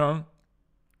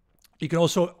 you can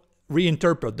also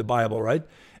reinterpret the Bible, right?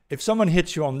 If someone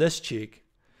hits you on this cheek,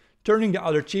 turning the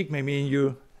other cheek may mean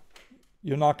you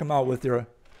knock them out with your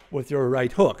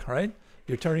right hook, right?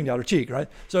 You're turning the other cheek, right?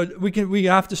 So we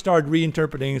have to start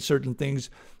reinterpreting certain things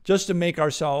just to make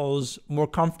ourselves more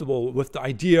comfortable with the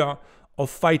idea of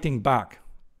fighting back.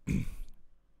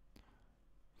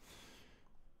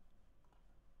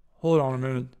 Hold on a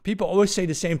minute. People always say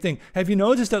the same thing. Have you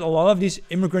noticed that a lot of these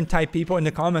immigrant type people in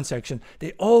the comment section,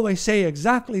 they always say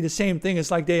exactly the same thing?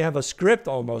 It's like they have a script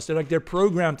almost. They're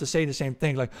programmed to say the same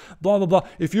thing, like blah, blah, blah.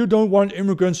 If you don't want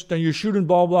immigrants, then you shouldn't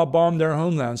blah, blah, bomb their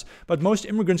homelands. But most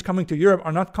immigrants coming to Europe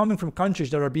are not coming from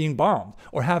countries that are being bombed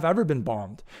or have ever been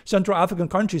bombed. Central African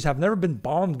countries have never been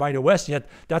bombed by the West, yet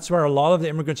that's where a lot of the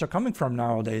immigrants are coming from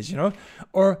nowadays, you know?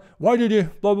 Or why did you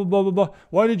blah, blah, blah, blah, blah.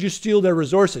 Why did you steal their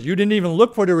resources? You didn't even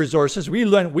look for the resources. We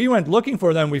went looking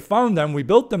for them. We found them. We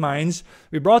built the mines.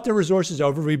 We brought the resources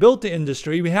over. We built the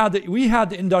industry. We had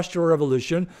the industrial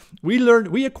revolution.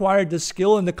 We acquired the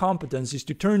skill and the competencies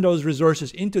to turn those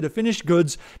resources into the finished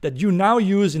goods that you now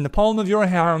use in the palm of your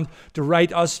hand to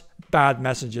write us bad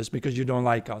messages because you don't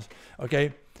like us.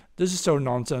 Okay? This is so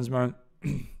nonsense, man.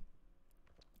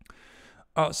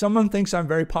 Someone thinks I'm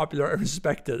very popular and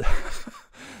respected.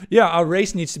 Yeah, our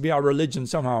race needs to be our religion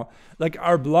somehow. Like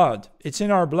our blood. It's in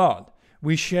our blood.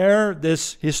 We share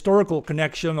this historical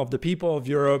connection of the people of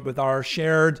Europe with our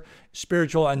shared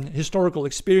spiritual and historical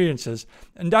experiences.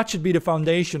 And that should be the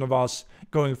foundation of us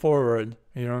going forward,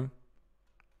 you know.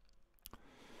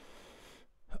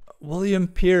 William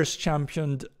Pierce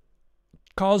championed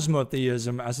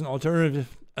cosmotheism as an alternative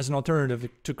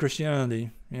to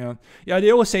Christianity. Yeah,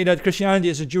 they always say that Christianity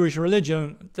is a Jewish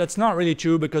religion. That's not really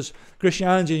true, because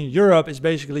Christianity in Europe is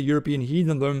basically European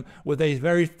heathendom with a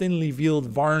very thinly veiled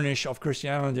varnish of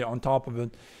Christianity on top of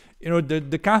it. You know,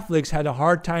 the Catholics had a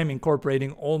hard time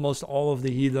incorporating almost all of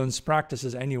the heathens'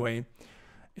 practices anyway.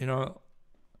 You know,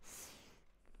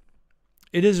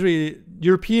 it is really,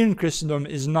 European Christendom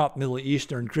is not Middle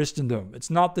Eastern Christendom. It's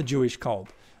not the Jewish cult,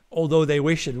 although they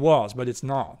wish it was, but it's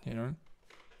not, you know.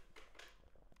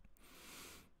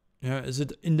 Yeah, is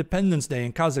it Independence Day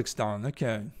in Kazakhstan?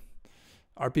 Okay.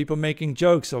 Are people making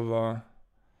jokes of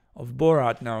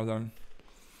Borat now then?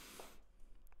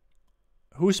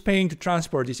 Who's paying to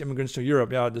transport these immigrants to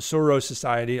Europe? Yeah, the Soros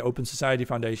Society, Open Society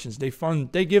Foundations.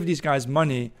 They give these guys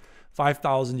money,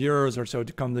 5,000 euros or so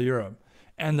to come to Europe.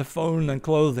 And the phone and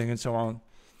clothing and so on.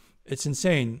 It's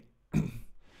insane.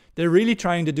 They're really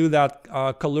trying to do that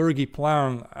Kalergi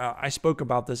plan. I spoke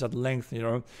about this at length, you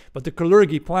know. But the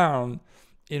Kalergi plan,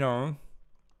 you know,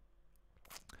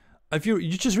 if you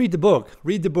just read the book,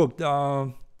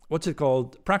 what's it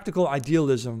called? Practical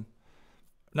Idealism.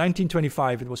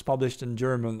 1925, it was published in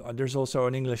German. There's also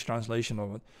an English translation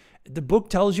of it. The book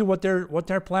tells you what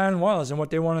their plan was and what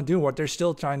they want to do, what they're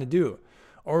still trying to do.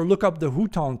 Or look up the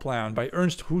Houghton Plan by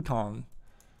Ernst Houghton.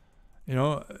 You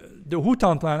know, the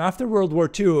Houghton Plan, after World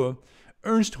War II,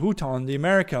 Ernst Houghton, the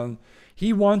American,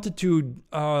 he wanted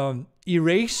to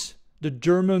erase the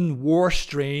German war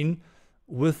strain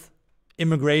with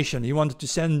immigration. He wanted to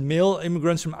send male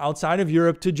immigrants from outside of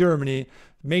Europe to Germany,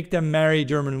 make them marry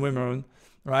German women,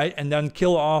 right? And then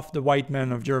kill off the white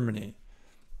men of Germany.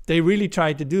 They really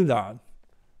tried to do that.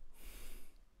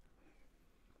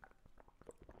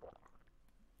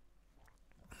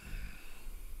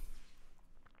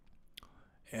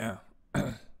 Yeah.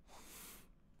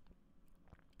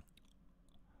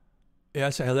 Yeah,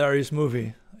 it's a hilarious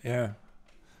movie. Yeah.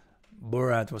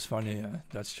 Borat was funny, yeah,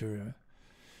 that's true. Yeah.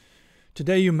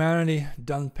 Today, humanity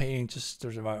done paying just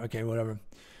to survive. Okay, whatever.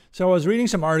 So I was reading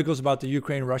some articles about the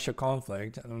Ukraine-Russia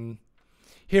conflict. And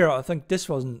here, I think this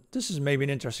is maybe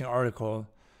an interesting article.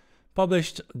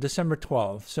 Published December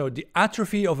 12th. So the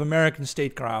atrophy of American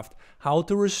statecraft, how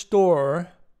to restore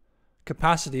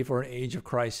capacity for an age of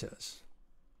crisis.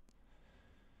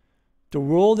 The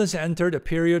world has entered a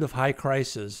period of high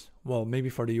crisis. Well, maybe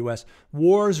for the US.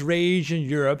 Wars rage in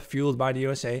Europe, fueled by the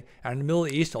USA, and the Middle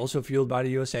East, also fueled by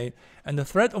the USA, and the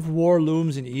threat of war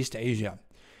looms in East Asia.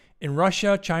 In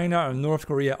Russia, China, and North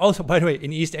Korea, also, by the way,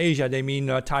 in East Asia, they mean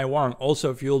Taiwan,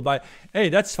 also fueled by, hey,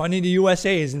 that's funny, the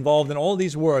USA is involved in all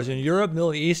these wars in Europe,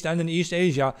 Middle East, and in East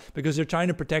Asia, because they're trying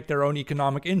to protect their own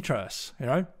economic interests, you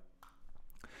know?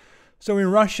 So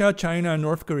in Russia, China, and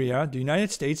North Korea, the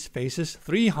United States faces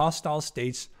 3 hostile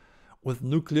states with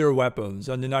nuclear weapons,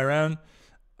 and in Iran,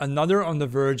 another on the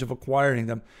verge of acquiring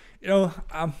them. You know,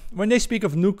 when they speak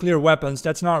of nuclear weapons,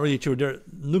 that's not really true.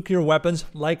 Nuclear weapons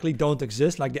likely don't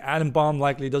exist, like the atom bomb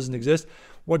likely doesn't exist.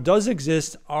 What does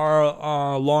exist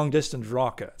are long-distance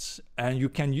rockets, and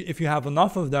if you have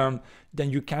enough of them,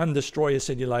 then you can destroy a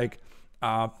city like,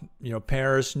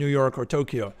 Paris, New York, or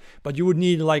Tokyo. But you would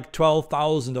need like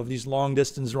 12,000 of these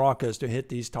long-distance rockets to hit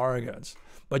these targets.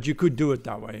 But you could do it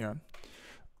that way, yeah.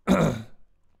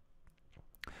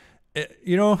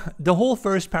 You know, the whole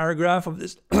first paragraph of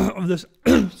this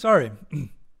sorry,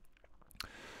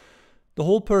 the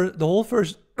whole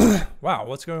first wow,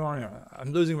 what's going on here?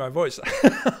 I'm losing my voice.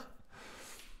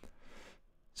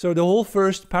 So the whole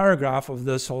first paragraph of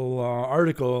this whole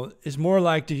article is more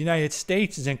like the United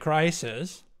States is in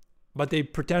crisis, but they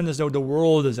pretend as though the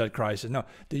world is at crisis. No,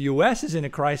 the US is in a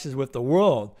crisis with the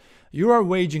world. You are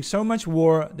waging so much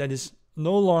war that is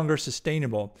no longer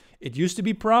sustainable. It used to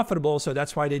be profitable, so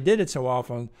that's why they did it so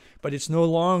often, but it's no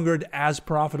longer as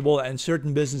profitable, and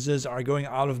certain businesses are going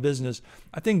out of business.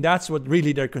 I think that's what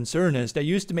really their concern is. They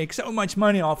used to make so much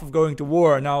money off of going to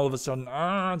war, and now all of a sudden,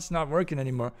 it's not working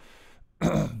anymore.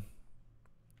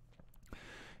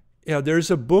 Yeah,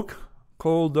 there's a book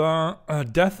called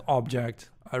Death Object.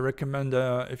 I recommend,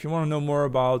 if you want to know more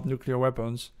about nuclear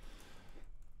weapons,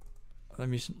 let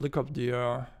me look up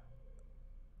the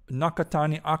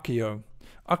Nakatani Akio.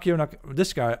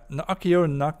 This guy, Akio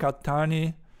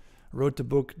Nakatani, wrote the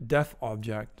book Death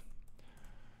Object.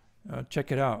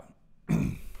 Check it out.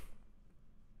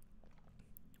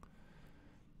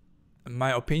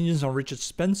 My opinions on Richard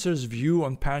Spencer's view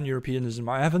on Pan-Europeanism.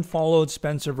 I haven't followed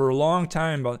Spencer for a long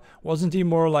time, but wasn't he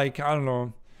more like, I don't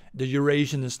know, the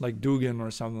Eurasianist like Dugin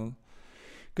or something?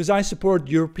 Because I support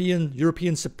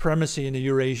European supremacy in the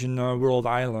Eurasian world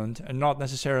island, and not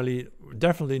necessarily,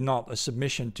 definitely not a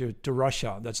submission to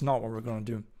Russia. That's not what we're going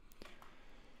to do.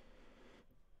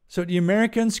 So the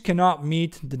Americans cannot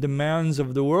meet the demands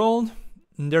of the world,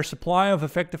 and their supply of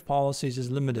effective policies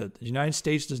is limited. The United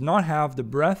States does not have the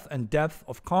breadth and depth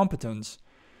of competence,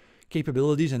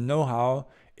 capabilities, and know-how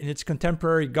in its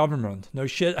contemporary government. No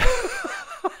shit.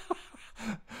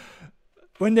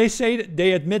 When they say that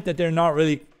they admit that they're not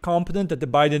really competent, that the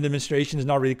Biden administration is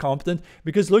not really competent,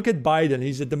 because look at Biden,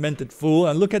 he's a demented fool,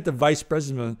 and look at the vice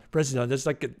president. That's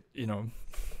like,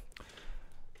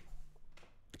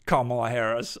 Kamala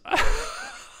Harris.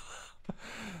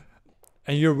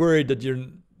 And you're worried that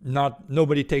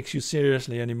nobody takes you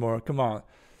seriously anymore. Come on.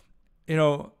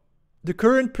 The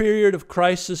current period of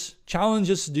crisis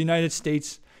challenges the United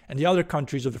States and the other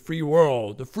countries of the free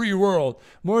world,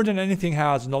 more than anything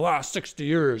has in the last 60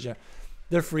 years. Yeah.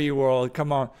 The free world,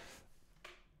 come on.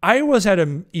 I was at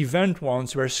an event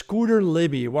once where Scooter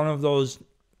Libby, one of those,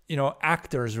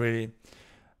 actors really,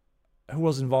 who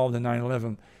was involved in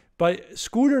 9/11, but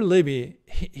Scooter Libby,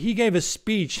 he gave a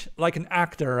speech like an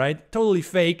actor, right? Totally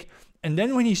fake. And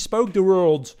then when he spoke the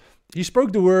words,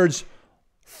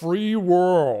 free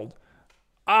world.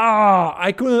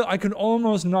 I could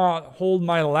almost not hold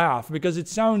my laugh because it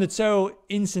sounded so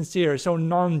insincere, so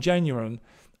ingenuine.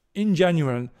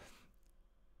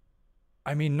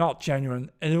 I mean, not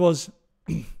genuine. And it was,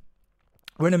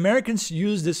 when Americans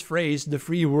use this phrase, the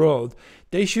free world,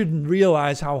 they should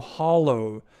realize how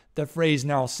hollow the phrase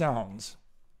now sounds.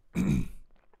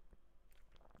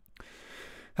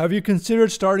 Have you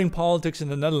considered starting politics in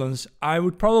the Netherlands? I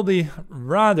would probably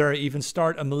rather even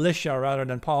start a militia rather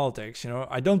than politics.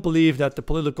 I don't believe that the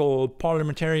political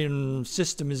parliamentarian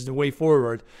system is the way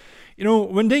forward.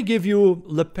 When they give you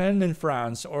Le Pen in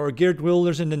France, or Geert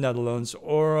Wilders in the Netherlands,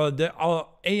 or the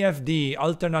AFD,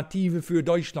 Alternative für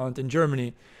Deutschland in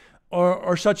Germany,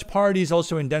 or such parties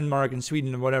also in Denmark and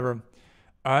Sweden and whatever,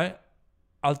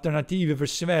 Alternative für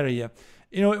Sverige.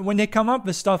 When they come up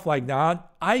with stuff like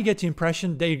that, I get the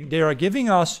impression they are giving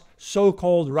us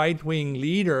so-called right-wing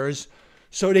leaders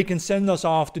so they can send us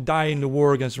off to die in the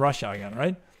war against Russia again,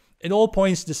 right? It all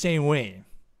points the same way.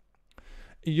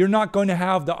 You're not going to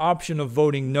have the option of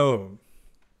voting no.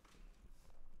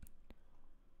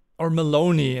 Or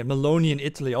Meloni in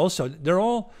Italy also. They're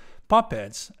all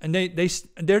puppets. And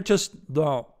they're just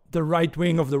the right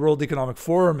wing of the World Economic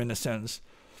Forum in a sense.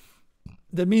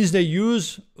 That means they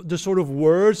use the sort of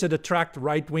words that attract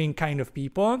right-wing kind of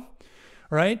people,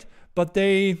 right? But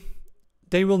they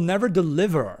will never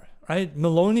deliver, right?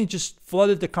 Meloni just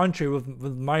flooded the country with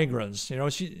migrants,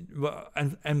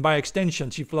 and by extension,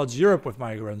 she floods Europe with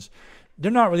migrants.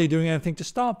 They're not really doing anything to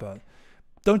stop it.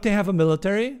 Don't they have a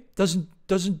military?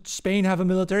 Doesn't Spain have a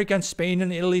military? Can Spain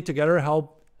and Italy together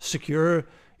help secure,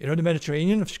 the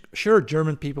Mediterranean? Sure,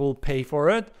 German people pay for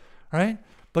it, right?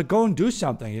 But go and do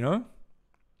something,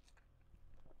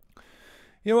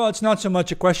 well, it's not so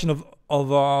much a question of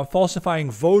falsifying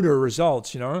voter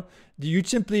results, You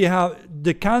simply have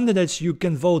the candidates you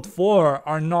can vote for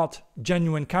are not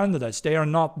genuine candidates. They are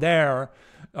not there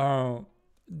to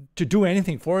do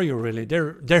anything for you, really.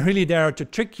 They're really there to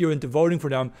trick you into voting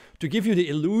for them, to give you the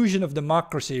illusion of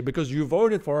democracy because you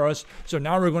voted for us, so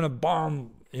now we're going to bomb,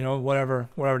 whatever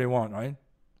they want, right?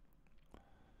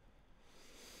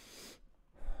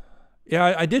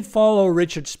 Yeah, I did follow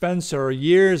Richard Spencer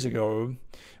years ago.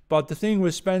 But the thing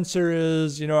with Spencer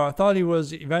is, I thought he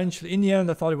was eventually, in the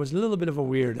end, I thought he was a little bit of a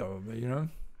weirdo,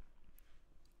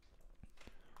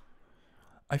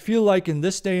 but, I feel like in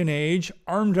this day and age,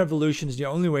 armed revolution is the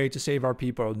only way to save our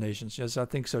people and nations. Yes, I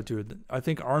think so too. I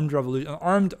think armed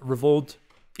revolt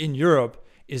in Europe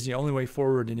is the only way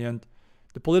forward in the end.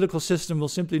 The political system will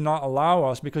simply not allow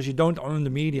us because you don't own the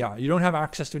media. You don't have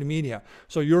access to the media.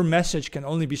 So your message can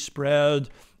only be spread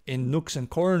in nooks and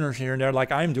corners here and there,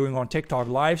 like I'm doing on TikTok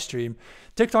live stream.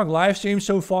 TikTok live stream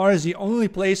so far is the only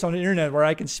place on the internet where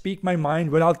I can speak my mind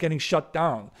without getting shut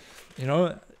down. You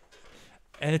know,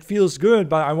 and it feels good,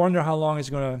 but I wonder how long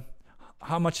it's gonna,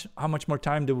 how much more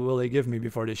time will they give me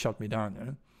before they shut me down? You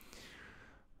know?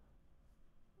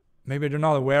 Maybe they're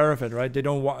not aware of it, right? They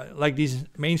don't like these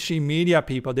mainstream media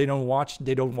people. They don't watch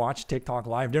TikTok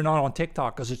live. They're not on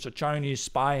TikTok because it's a Chinese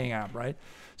spying app, right?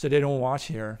 So they don't watch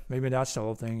here. Maybe that's the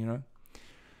whole thing, you know.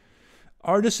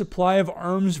 Are the supply of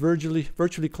arms virtually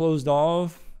closed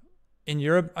off in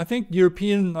Europe? I think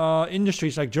European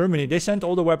industries like Germany, they sent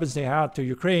all the weapons they had to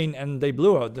Ukraine and they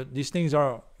blew it. These things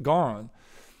are gone.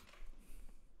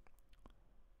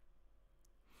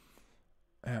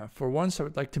 Yeah, for once I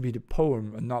would like to be the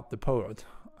poem and not the poet.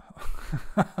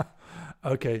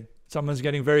 Okay, someone's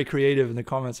getting very creative in the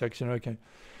comment section. Okay.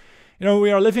 You know,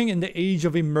 we are living in the age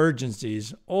of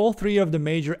emergencies. All three of the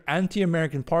major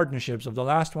anti-American partnerships of the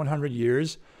last 100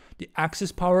 years, the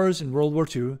Axis powers in World War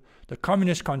II, the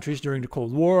communist countries during the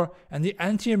Cold War, and the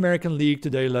anti-American League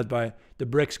today led by the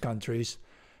BRICS countries,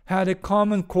 had a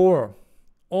common core.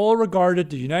 All regarded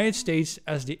the United States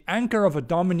as the anchor of a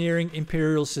domineering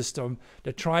imperial system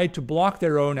that tried to block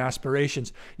their own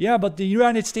aspirations. Yeah, but the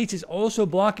United States is also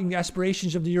blocking the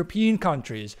aspirations of the European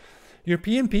countries.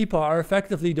 European people are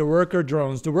effectively the worker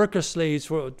drones, the worker slaves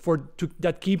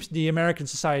that keeps the American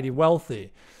society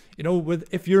wealthy. You know,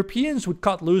 if Europeans would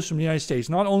cut loose from the United States,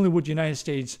 not only would the United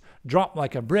States drop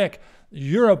like a brick,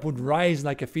 Europe would rise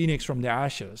like a phoenix from the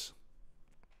ashes.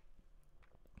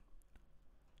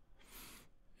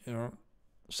 You know,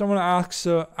 someone asks,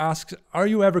 are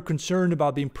you ever concerned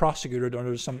about being prosecuted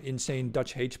under some insane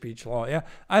Dutch hate speech law? Yeah,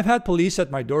 I've had police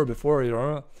at my door before, you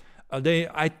know. I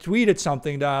tweeted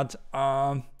something that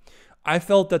I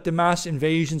felt that the mass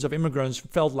invasions of immigrants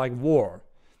felt like war.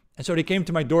 And so they came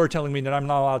to my door telling me that I'm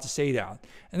not allowed to say that.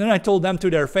 And then I told them to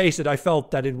their face that I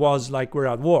felt that it was like we're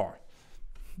at war.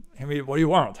 I mean, what do you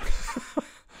want?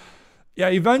 Yeah,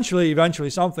 eventually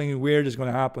something weird is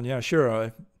going to happen. Yeah,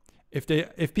 sure.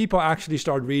 If people actually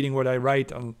start reading what I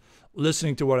write and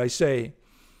listening to what I say,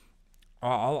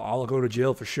 I'll go to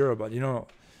jail for sure. But, you know,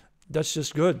 that's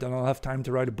just good. Then I'll have time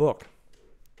to write a book.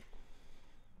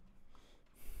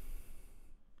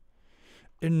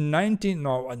 They're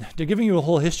giving you a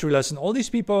whole history lesson. All these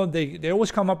people, they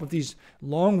always come up with these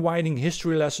long, winding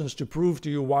history lessons to prove to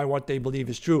you why what they believe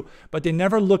is true. But they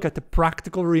never look at the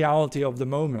practical reality of the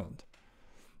moment.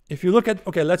 If you look at,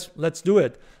 okay, let's do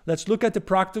it. Let's look at the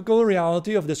practical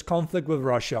reality of this conflict with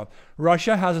Russia.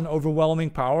 Russia has an overwhelming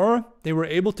power. They were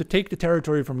able to take the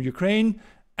territory from Ukraine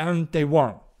and they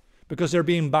won. Because they're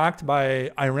being backed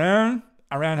by Iran.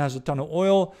 Iran has a ton of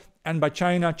oil. And by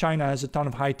China, China has a ton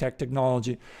of high-tech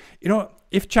technology. You know,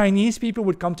 if Chinese people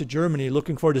would come to Germany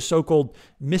looking for the so-called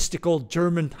mystical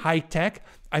German high-tech,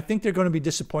 I think they're going to be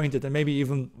disappointed and maybe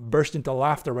even burst into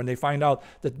laughter when they find out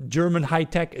that German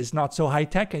high-tech is not so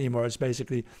high-tech anymore. It's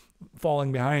basically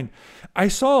falling behind. I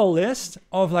saw a list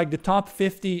of like the top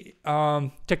 50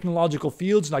 technological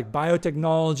fields like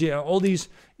biotechnology and all these,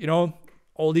 you know,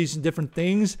 all these different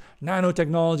things,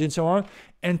 nanotechnology and so on.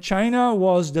 And China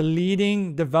was the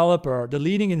leading developer, the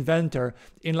leading inventor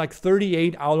in like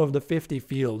 38 out of the 50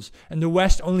 fields. And the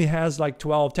West only has like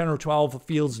 10 or 12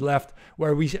 fields left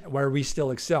where we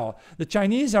still excel. The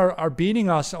Chinese are beating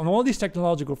us on all these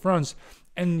technological fronts.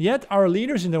 And yet our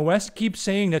leaders in the West keep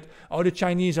saying that, oh, the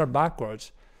Chinese are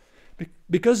backwards.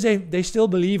 Because they still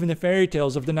believe in the fairy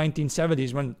tales of the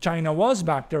 1970s when China was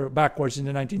backwards in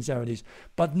the 1970s,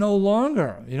 but no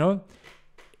longer, you know.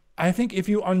 I think if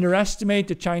you underestimate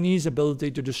the Chinese ability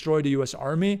to destroy the US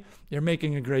Army, you're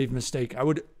making a grave mistake. I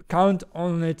would count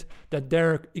on it that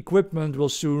their equipment will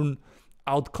soon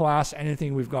outclass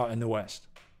anything we've got in the West.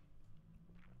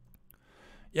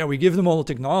 Yeah, we give them all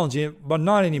the technology, but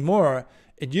not anymore.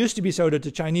 It used to be so that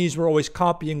the Chinese were always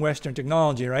copying Western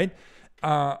technology, right?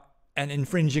 And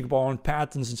infringing upon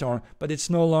patents and so on. But it's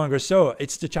no longer so.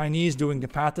 It's the Chinese doing the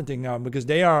patenting now because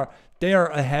they are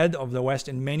ahead of the West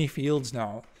in many fields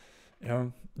now. You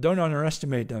know, don't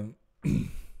underestimate them.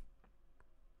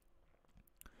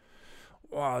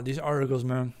 Wow, these articles,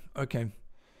 man. Okay.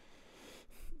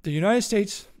 The United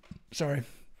States,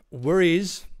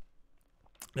 worries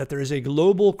that there is a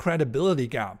global credibility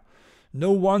gap.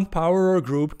 No one power or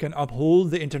group can uphold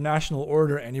the international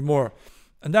order anymore.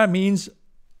 And that means,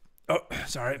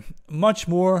 sorry, much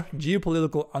more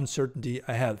geopolitical uncertainty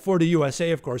ahead. For the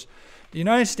USA, of course, the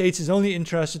United States is only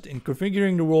interested in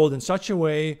configuring the world in such a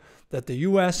way that the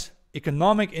US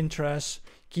economic interests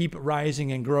keep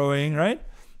rising and growing, right?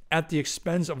 At the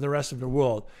expense of the rest of the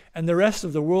world. And the rest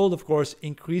of the world, of course,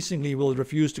 increasingly will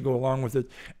refuse to go along with it.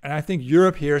 And I think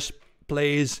Europe here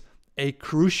plays a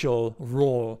crucial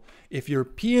role. If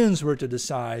Europeans were to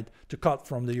decide to cut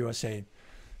from the USA,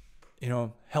 you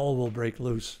know, hell will break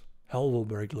loose. Hell will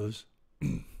break loose.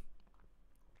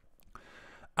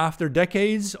 After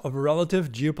decades of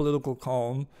relative geopolitical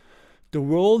calm, the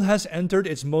world has entered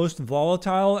its most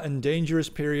volatile and dangerous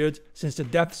period since the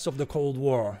depths of the Cold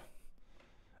War.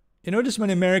 You notice when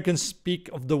Americans speak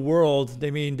of the world,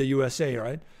 they mean the USA,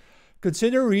 right?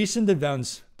 Consider recent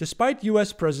events. Despite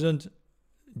US President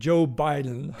Joe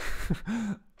Biden,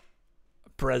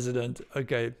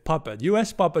 puppet,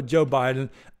 US puppet Joe Biden,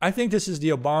 I think this is the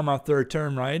Obama third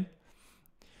term, right?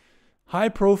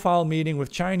 High-profile meeting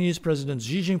with Chinese President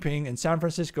Xi Jinping in San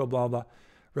Francisco, blah, blah.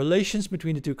 Relations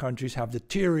between the two countries have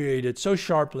deteriorated so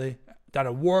sharply that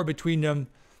a war between them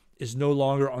is no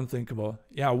longer unthinkable.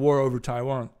 Yeah, war over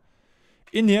Taiwan.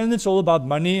 In the end, it's all about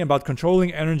money, about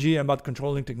controlling energy, and about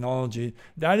controlling technology.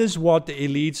 That is what the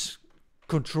elites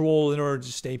control in order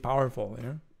to stay powerful. You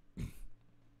know?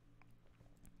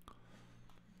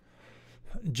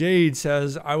 Jade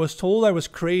says, I was told I was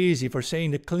crazy for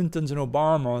saying the Clintons and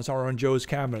Obamas are on Joe's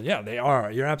cabinet. Yeah, they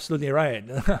are. You're absolutely right.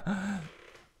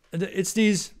 It's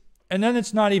these, and then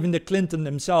it's not even the Clinton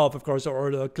himself, of course,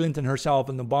 or the Clinton herself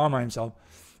and Obama himself.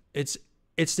 It's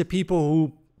the people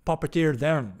who puppeteer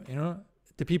them, you know,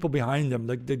 the people behind them,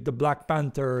 like the Black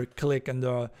Panther clique and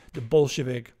the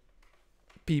Bolshevik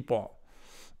people.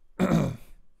 They're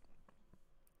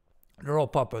all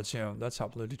puppets, you know, that's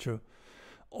absolutely true.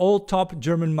 All top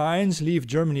German minds leave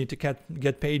Germany to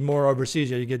get paid more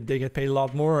overseas. Yeah, they get paid a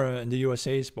lot more in the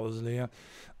USA, supposedly. Yeah.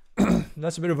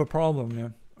 That's a bit of a problem. Yeah,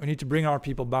 we need to bring our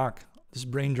people back. This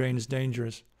brain drain is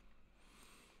dangerous.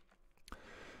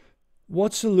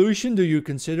 What solution do you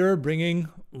consider bringing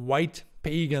white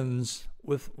pagans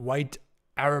with white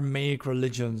Aramaic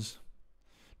religions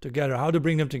together? How to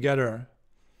bring them together?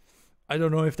 I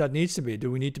don't know if that needs to be. Do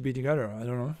we need to be together? I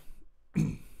don't know.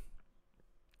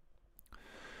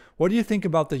 What do you think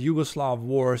about the Yugoslav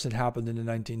wars that happened in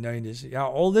the 1990s? Yeah,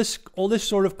 all this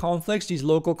sort of conflicts, these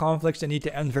local conflicts, they need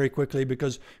to end very quickly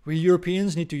because we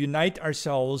Europeans need to unite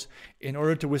ourselves in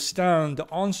order to withstand the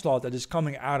onslaught that is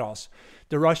coming at us.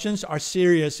 The Russians are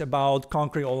serious about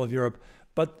conquering all of Europe,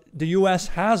 but the US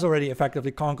has already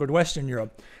effectively conquered Western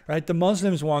Europe, right? The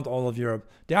Muslims want all of Europe.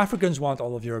 The Africans want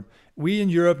all of Europe. We in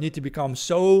Europe need to become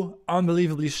so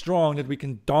unbelievably strong that we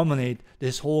can dominate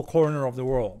this whole corner of the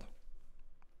world.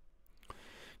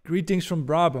 Greetings from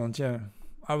Brabant, yeah.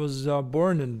 I was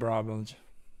born in Brabant.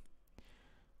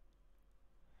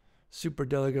 Super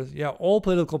delegates. Yeah, all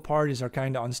political parties are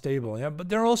kind of unstable, yeah, but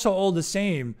they're also all the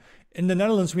same. In the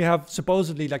Netherlands, we have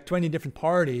supposedly like 20 different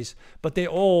parties, but they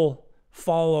all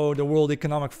follow the World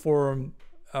Economic Forum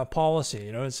policy.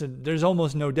 You know, there's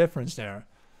almost no difference there.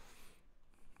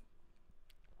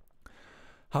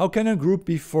 How can a group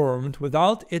be formed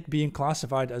without it being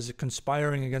classified as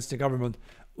conspiring against the government?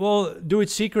 Well, do it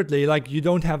secretly, like you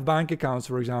don't have bank accounts,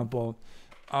 for example.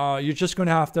 You're just going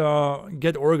to have to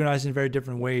get organized in very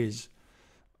different ways.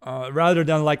 Rather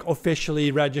than like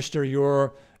officially register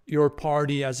your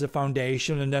party as a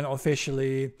foundation and then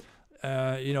officially,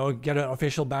 get an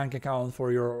official bank account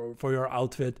for your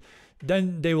outfit,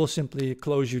 then they will simply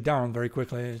close you down very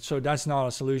quickly. So that's not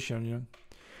a solution, you know.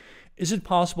 Is it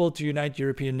possible to unite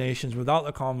European nations without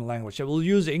a common language? Yeah, we'll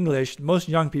use English. Most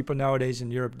young people nowadays in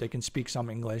Europe, they can speak some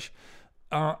English.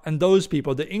 And those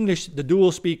people, the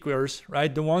dual speakers,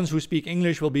 right? The ones who speak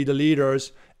English will be the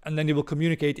leaders, and then they will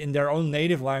communicate in their own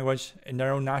native language, in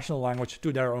their own national language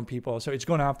to their own people. So it's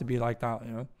going to have to be like that,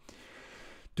 you know.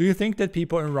 Do you think that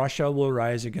people in Russia will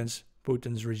rise against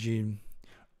Putin's regime?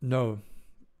 No.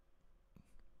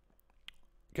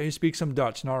 Can you speak some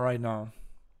Dutch? Not right now.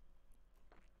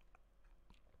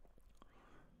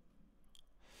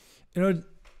 You know,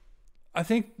 I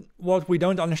think what we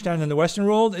don't understand in the Western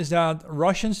world is that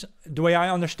Russians, the way I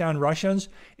understand Russians,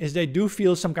 is they do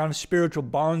feel some kind of spiritual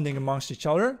bonding amongst each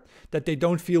other that they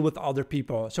don't feel with other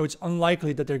people. So it's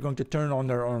unlikely that they're going to turn on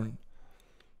their own.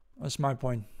 That's my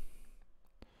point.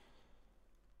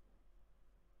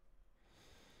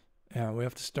 Yeah, we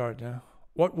have to start. Yeah.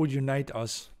 What would unite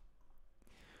us?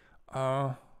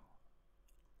 I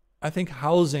think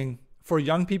housing. For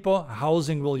young people,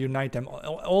 housing will unite them.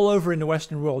 All over in the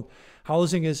Western world,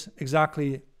 housing is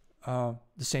exactly the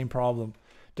same problem.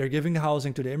 They're giving the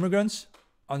housing to the immigrants.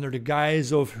 under the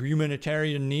guise of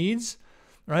humanitarian needs,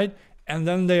 right? And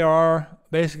then they are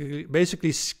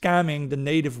basically scamming the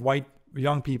native white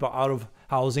young people out of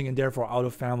housing and therefore out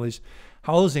of families.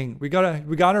 Housing, we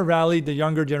gotta rally the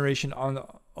younger generation on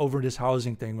over this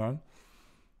housing thing, man.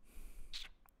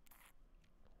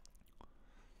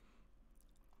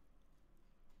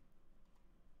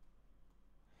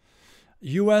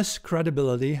 U.S.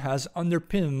 credibility has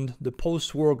underpinned the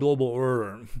post-war global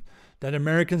order that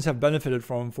Americans have benefited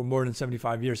from for more than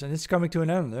 75 years, and it's coming to an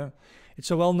end. Yeah.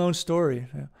 It's a well-known story.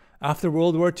 Yeah. After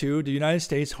World War II, the United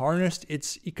States harnessed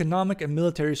its economic and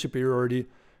military superiority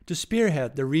to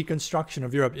spearhead the reconstruction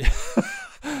of Europe,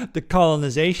 the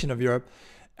colonization of Europe,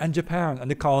 and Japan,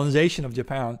 and the colonization of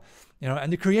Japan,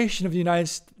 and the creation of the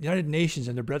United Nations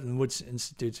and the Bretton Woods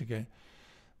Institutes. Okay.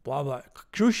 Blah, blah.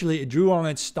 Crucially, it drew on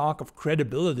its stock of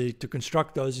credibility to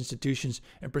construct those institutions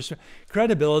and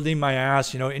credibility, my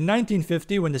ass. In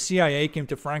 1950, when the CIA came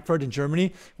to Frankfurt in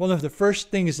Germany, one of the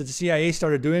first things that the CIA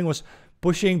started doing was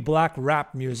pushing black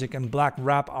rap music and black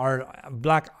rap art,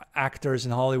 black actors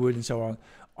in Hollywood and so on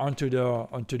onto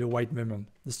the white women.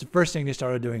 That's the first thing they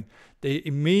started doing. They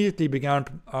immediately began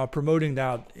promoting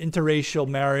that interracial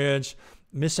marriage,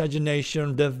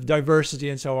 miscegenation, diversity,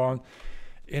 and so on.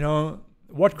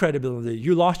 What credibility?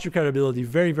 You lost your credibility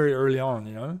very, very early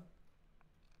on,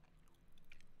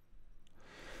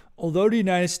 Although the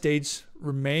United States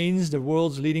remains the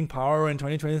world's leading power in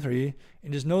 2023,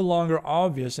 it is no longer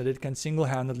obvious that it can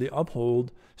single-handedly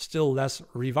uphold, still less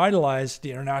revitalize,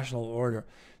 the international order.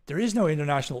 There is no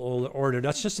international order.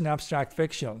 That's just an abstract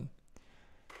fiction.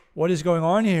 What is going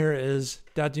on here is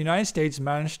that the United States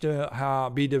managed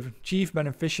to be the chief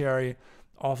beneficiary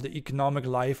of the economic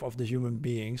life of the human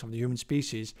beings, of the human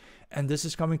species, and this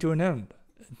is coming to an end,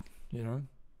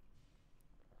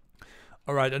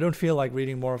 All right, I don't feel like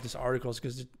reading more of these articles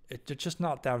because it's just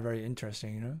not that very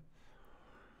interesting,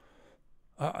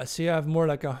 I see I have more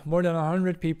than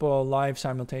 100 people live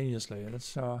simultaneously.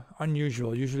 That's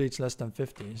unusual. Usually it's less than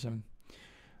 50. So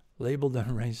labeled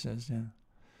them racist, yeah.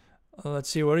 Let's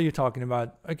see, what are you talking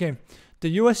about? Okay, the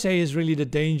USA is really the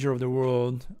danger of the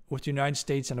world, with the United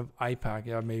States and of IPAC,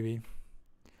 yeah, maybe.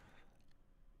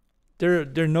 They're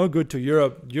no good to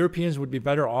Europe. Europeans would be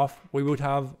better off. We would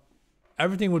have,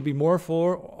 everything would be more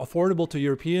affordable to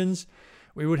Europeans.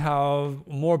 We would have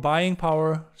more buying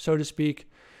power, so to speak,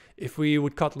 if we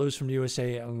would cut loose from the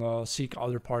USA and seek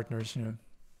other partners, Do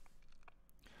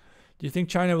you think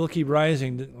China will keep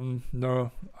rising?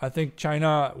 No. I think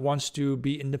China wants to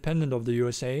be independent of the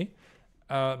USA,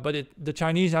 but the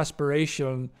Chinese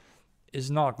aspiration is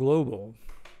not global.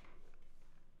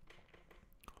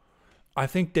 I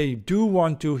think they do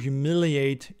want to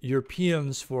humiliate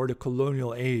Europeans for the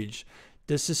colonial age.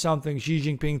 This is something Xi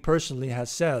Jinping personally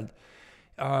has said.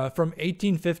 From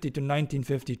 1850 to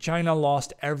 1950, China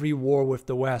lost every war with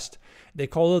the West. They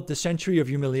call it the century of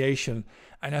humiliation.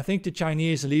 And I think the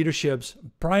Chinese leadership's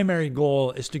primary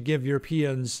goal is to give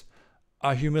Europeans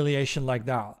a humiliation like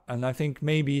that. And I think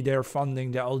maybe they're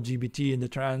funding the LGBT and the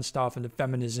trans stuff and the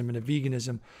feminism and the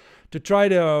veganism to try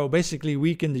to basically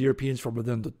weaken the Europeans from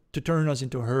within, to turn us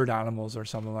into herd animals or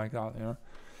something like that,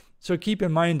 So keep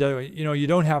in mind that, you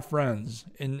don't have friends.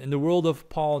 In the world of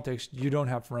politics, you don't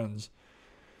have friends.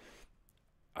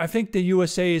 I think the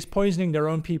USA is poisoning their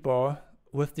own people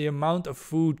with the amount of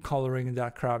food coloring and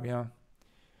that crap,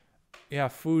 Yeah,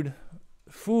 food.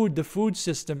 The food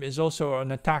system is also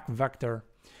an attack vector.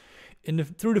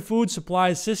 Through the food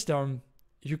supply system,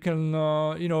 you can,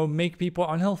 make people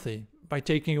unhealthy by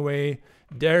taking away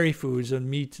dairy foods and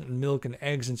meat and milk and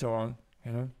eggs and so on,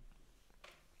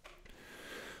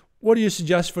 What do you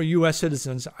suggest for U.S.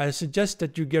 citizens? I suggest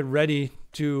that you get ready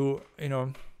to,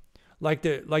 like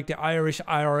the Irish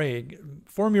IRA,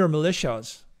 form your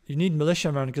militias. You need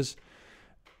militiamen because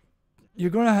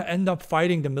you're going to end up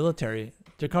fighting the military.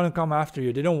 They're going to come after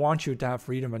you. They don't want you to have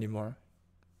freedom anymore.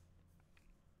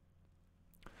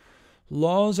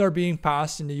 Laws are being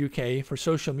passed in the UK for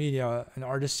social media and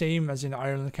are the same as in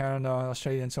Ireland, Canada,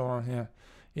 Australia, and so on.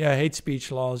 Yeah, hate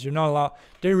speech laws. You're not allowed.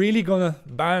 They're really going to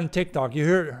ban TikTok.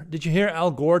 Did you hear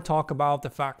Al Gore talk about the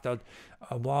fact that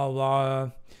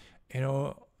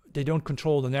they don't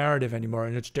control the narrative anymore,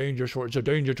 and it's dangerous. It's a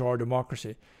danger to our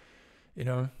democracy.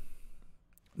 No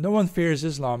one fears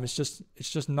Islam. It's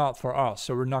just not for us.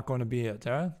 So we're not going to be it.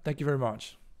 Yeah? Thank you very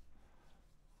much.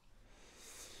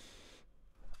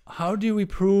 How do we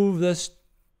prove this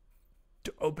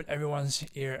to open everyone's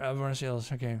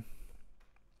ears? Okay.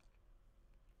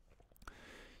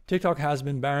 TikTok has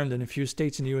been banned in a few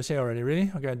states in the USA already. Really?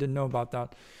 Okay, I didn't know about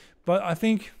that. But I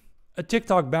think a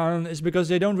TikTok ban is because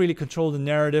they don't really control the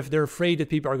narrative. They're afraid that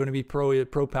people are going to be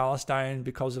pro Palestine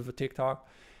because of a TikTok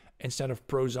instead of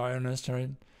pro Zionist, right?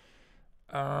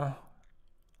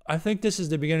 I think this is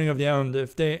the beginning of the end.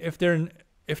 If they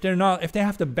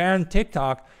have to ban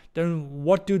TikTok, then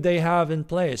what do they have in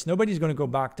place? Nobody's going to go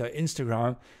back to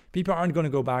Instagram. People aren't going to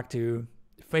go back to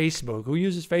Facebook. Who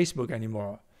uses Facebook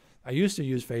anymore? I used to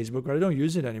use Facebook, but I don't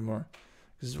use it anymore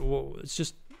because it's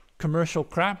just commercial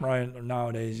crap right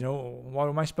nowadays. You know, what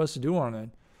am I supposed to do on it?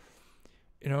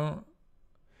 You know,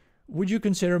 would you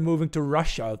consider moving to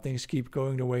Russia if things keep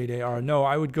going the way they are? No,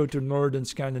 I would go to northern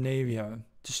Scandinavia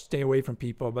to stay away from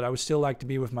people, but I would still like to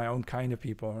be with my own kind of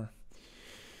people.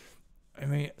 I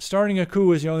mean, starting a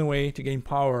coup is the only way to gain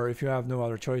power if you have no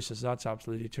other choices. That's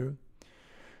absolutely true.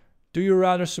 Do you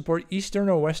rather support Eastern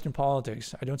or Western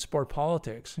politics? I don't support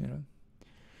politics, you know.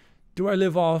 Do I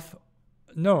live off?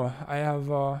 No, I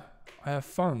have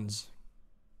funds.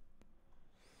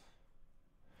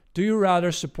 Do you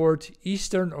rather support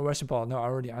Eastern or Western politics? No, I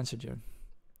already answered you.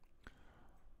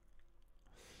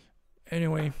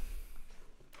 Anyway.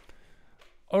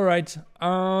 All right.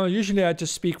 Usually I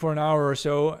just speak for an hour or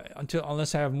so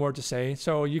unless I have more to say.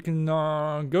 So you can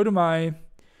go to my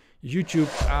YouTube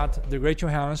at The Great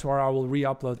Johannes, where I will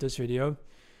re-upload this video.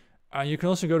 You can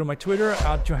also go to my Twitter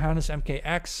at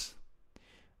JohannesMKX.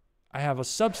 I have a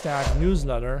Substack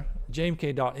newsletter,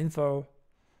 jmk.info,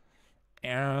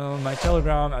 and my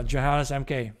Telegram at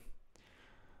JohannesMK.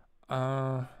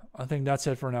 I think that's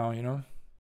it for now, you know.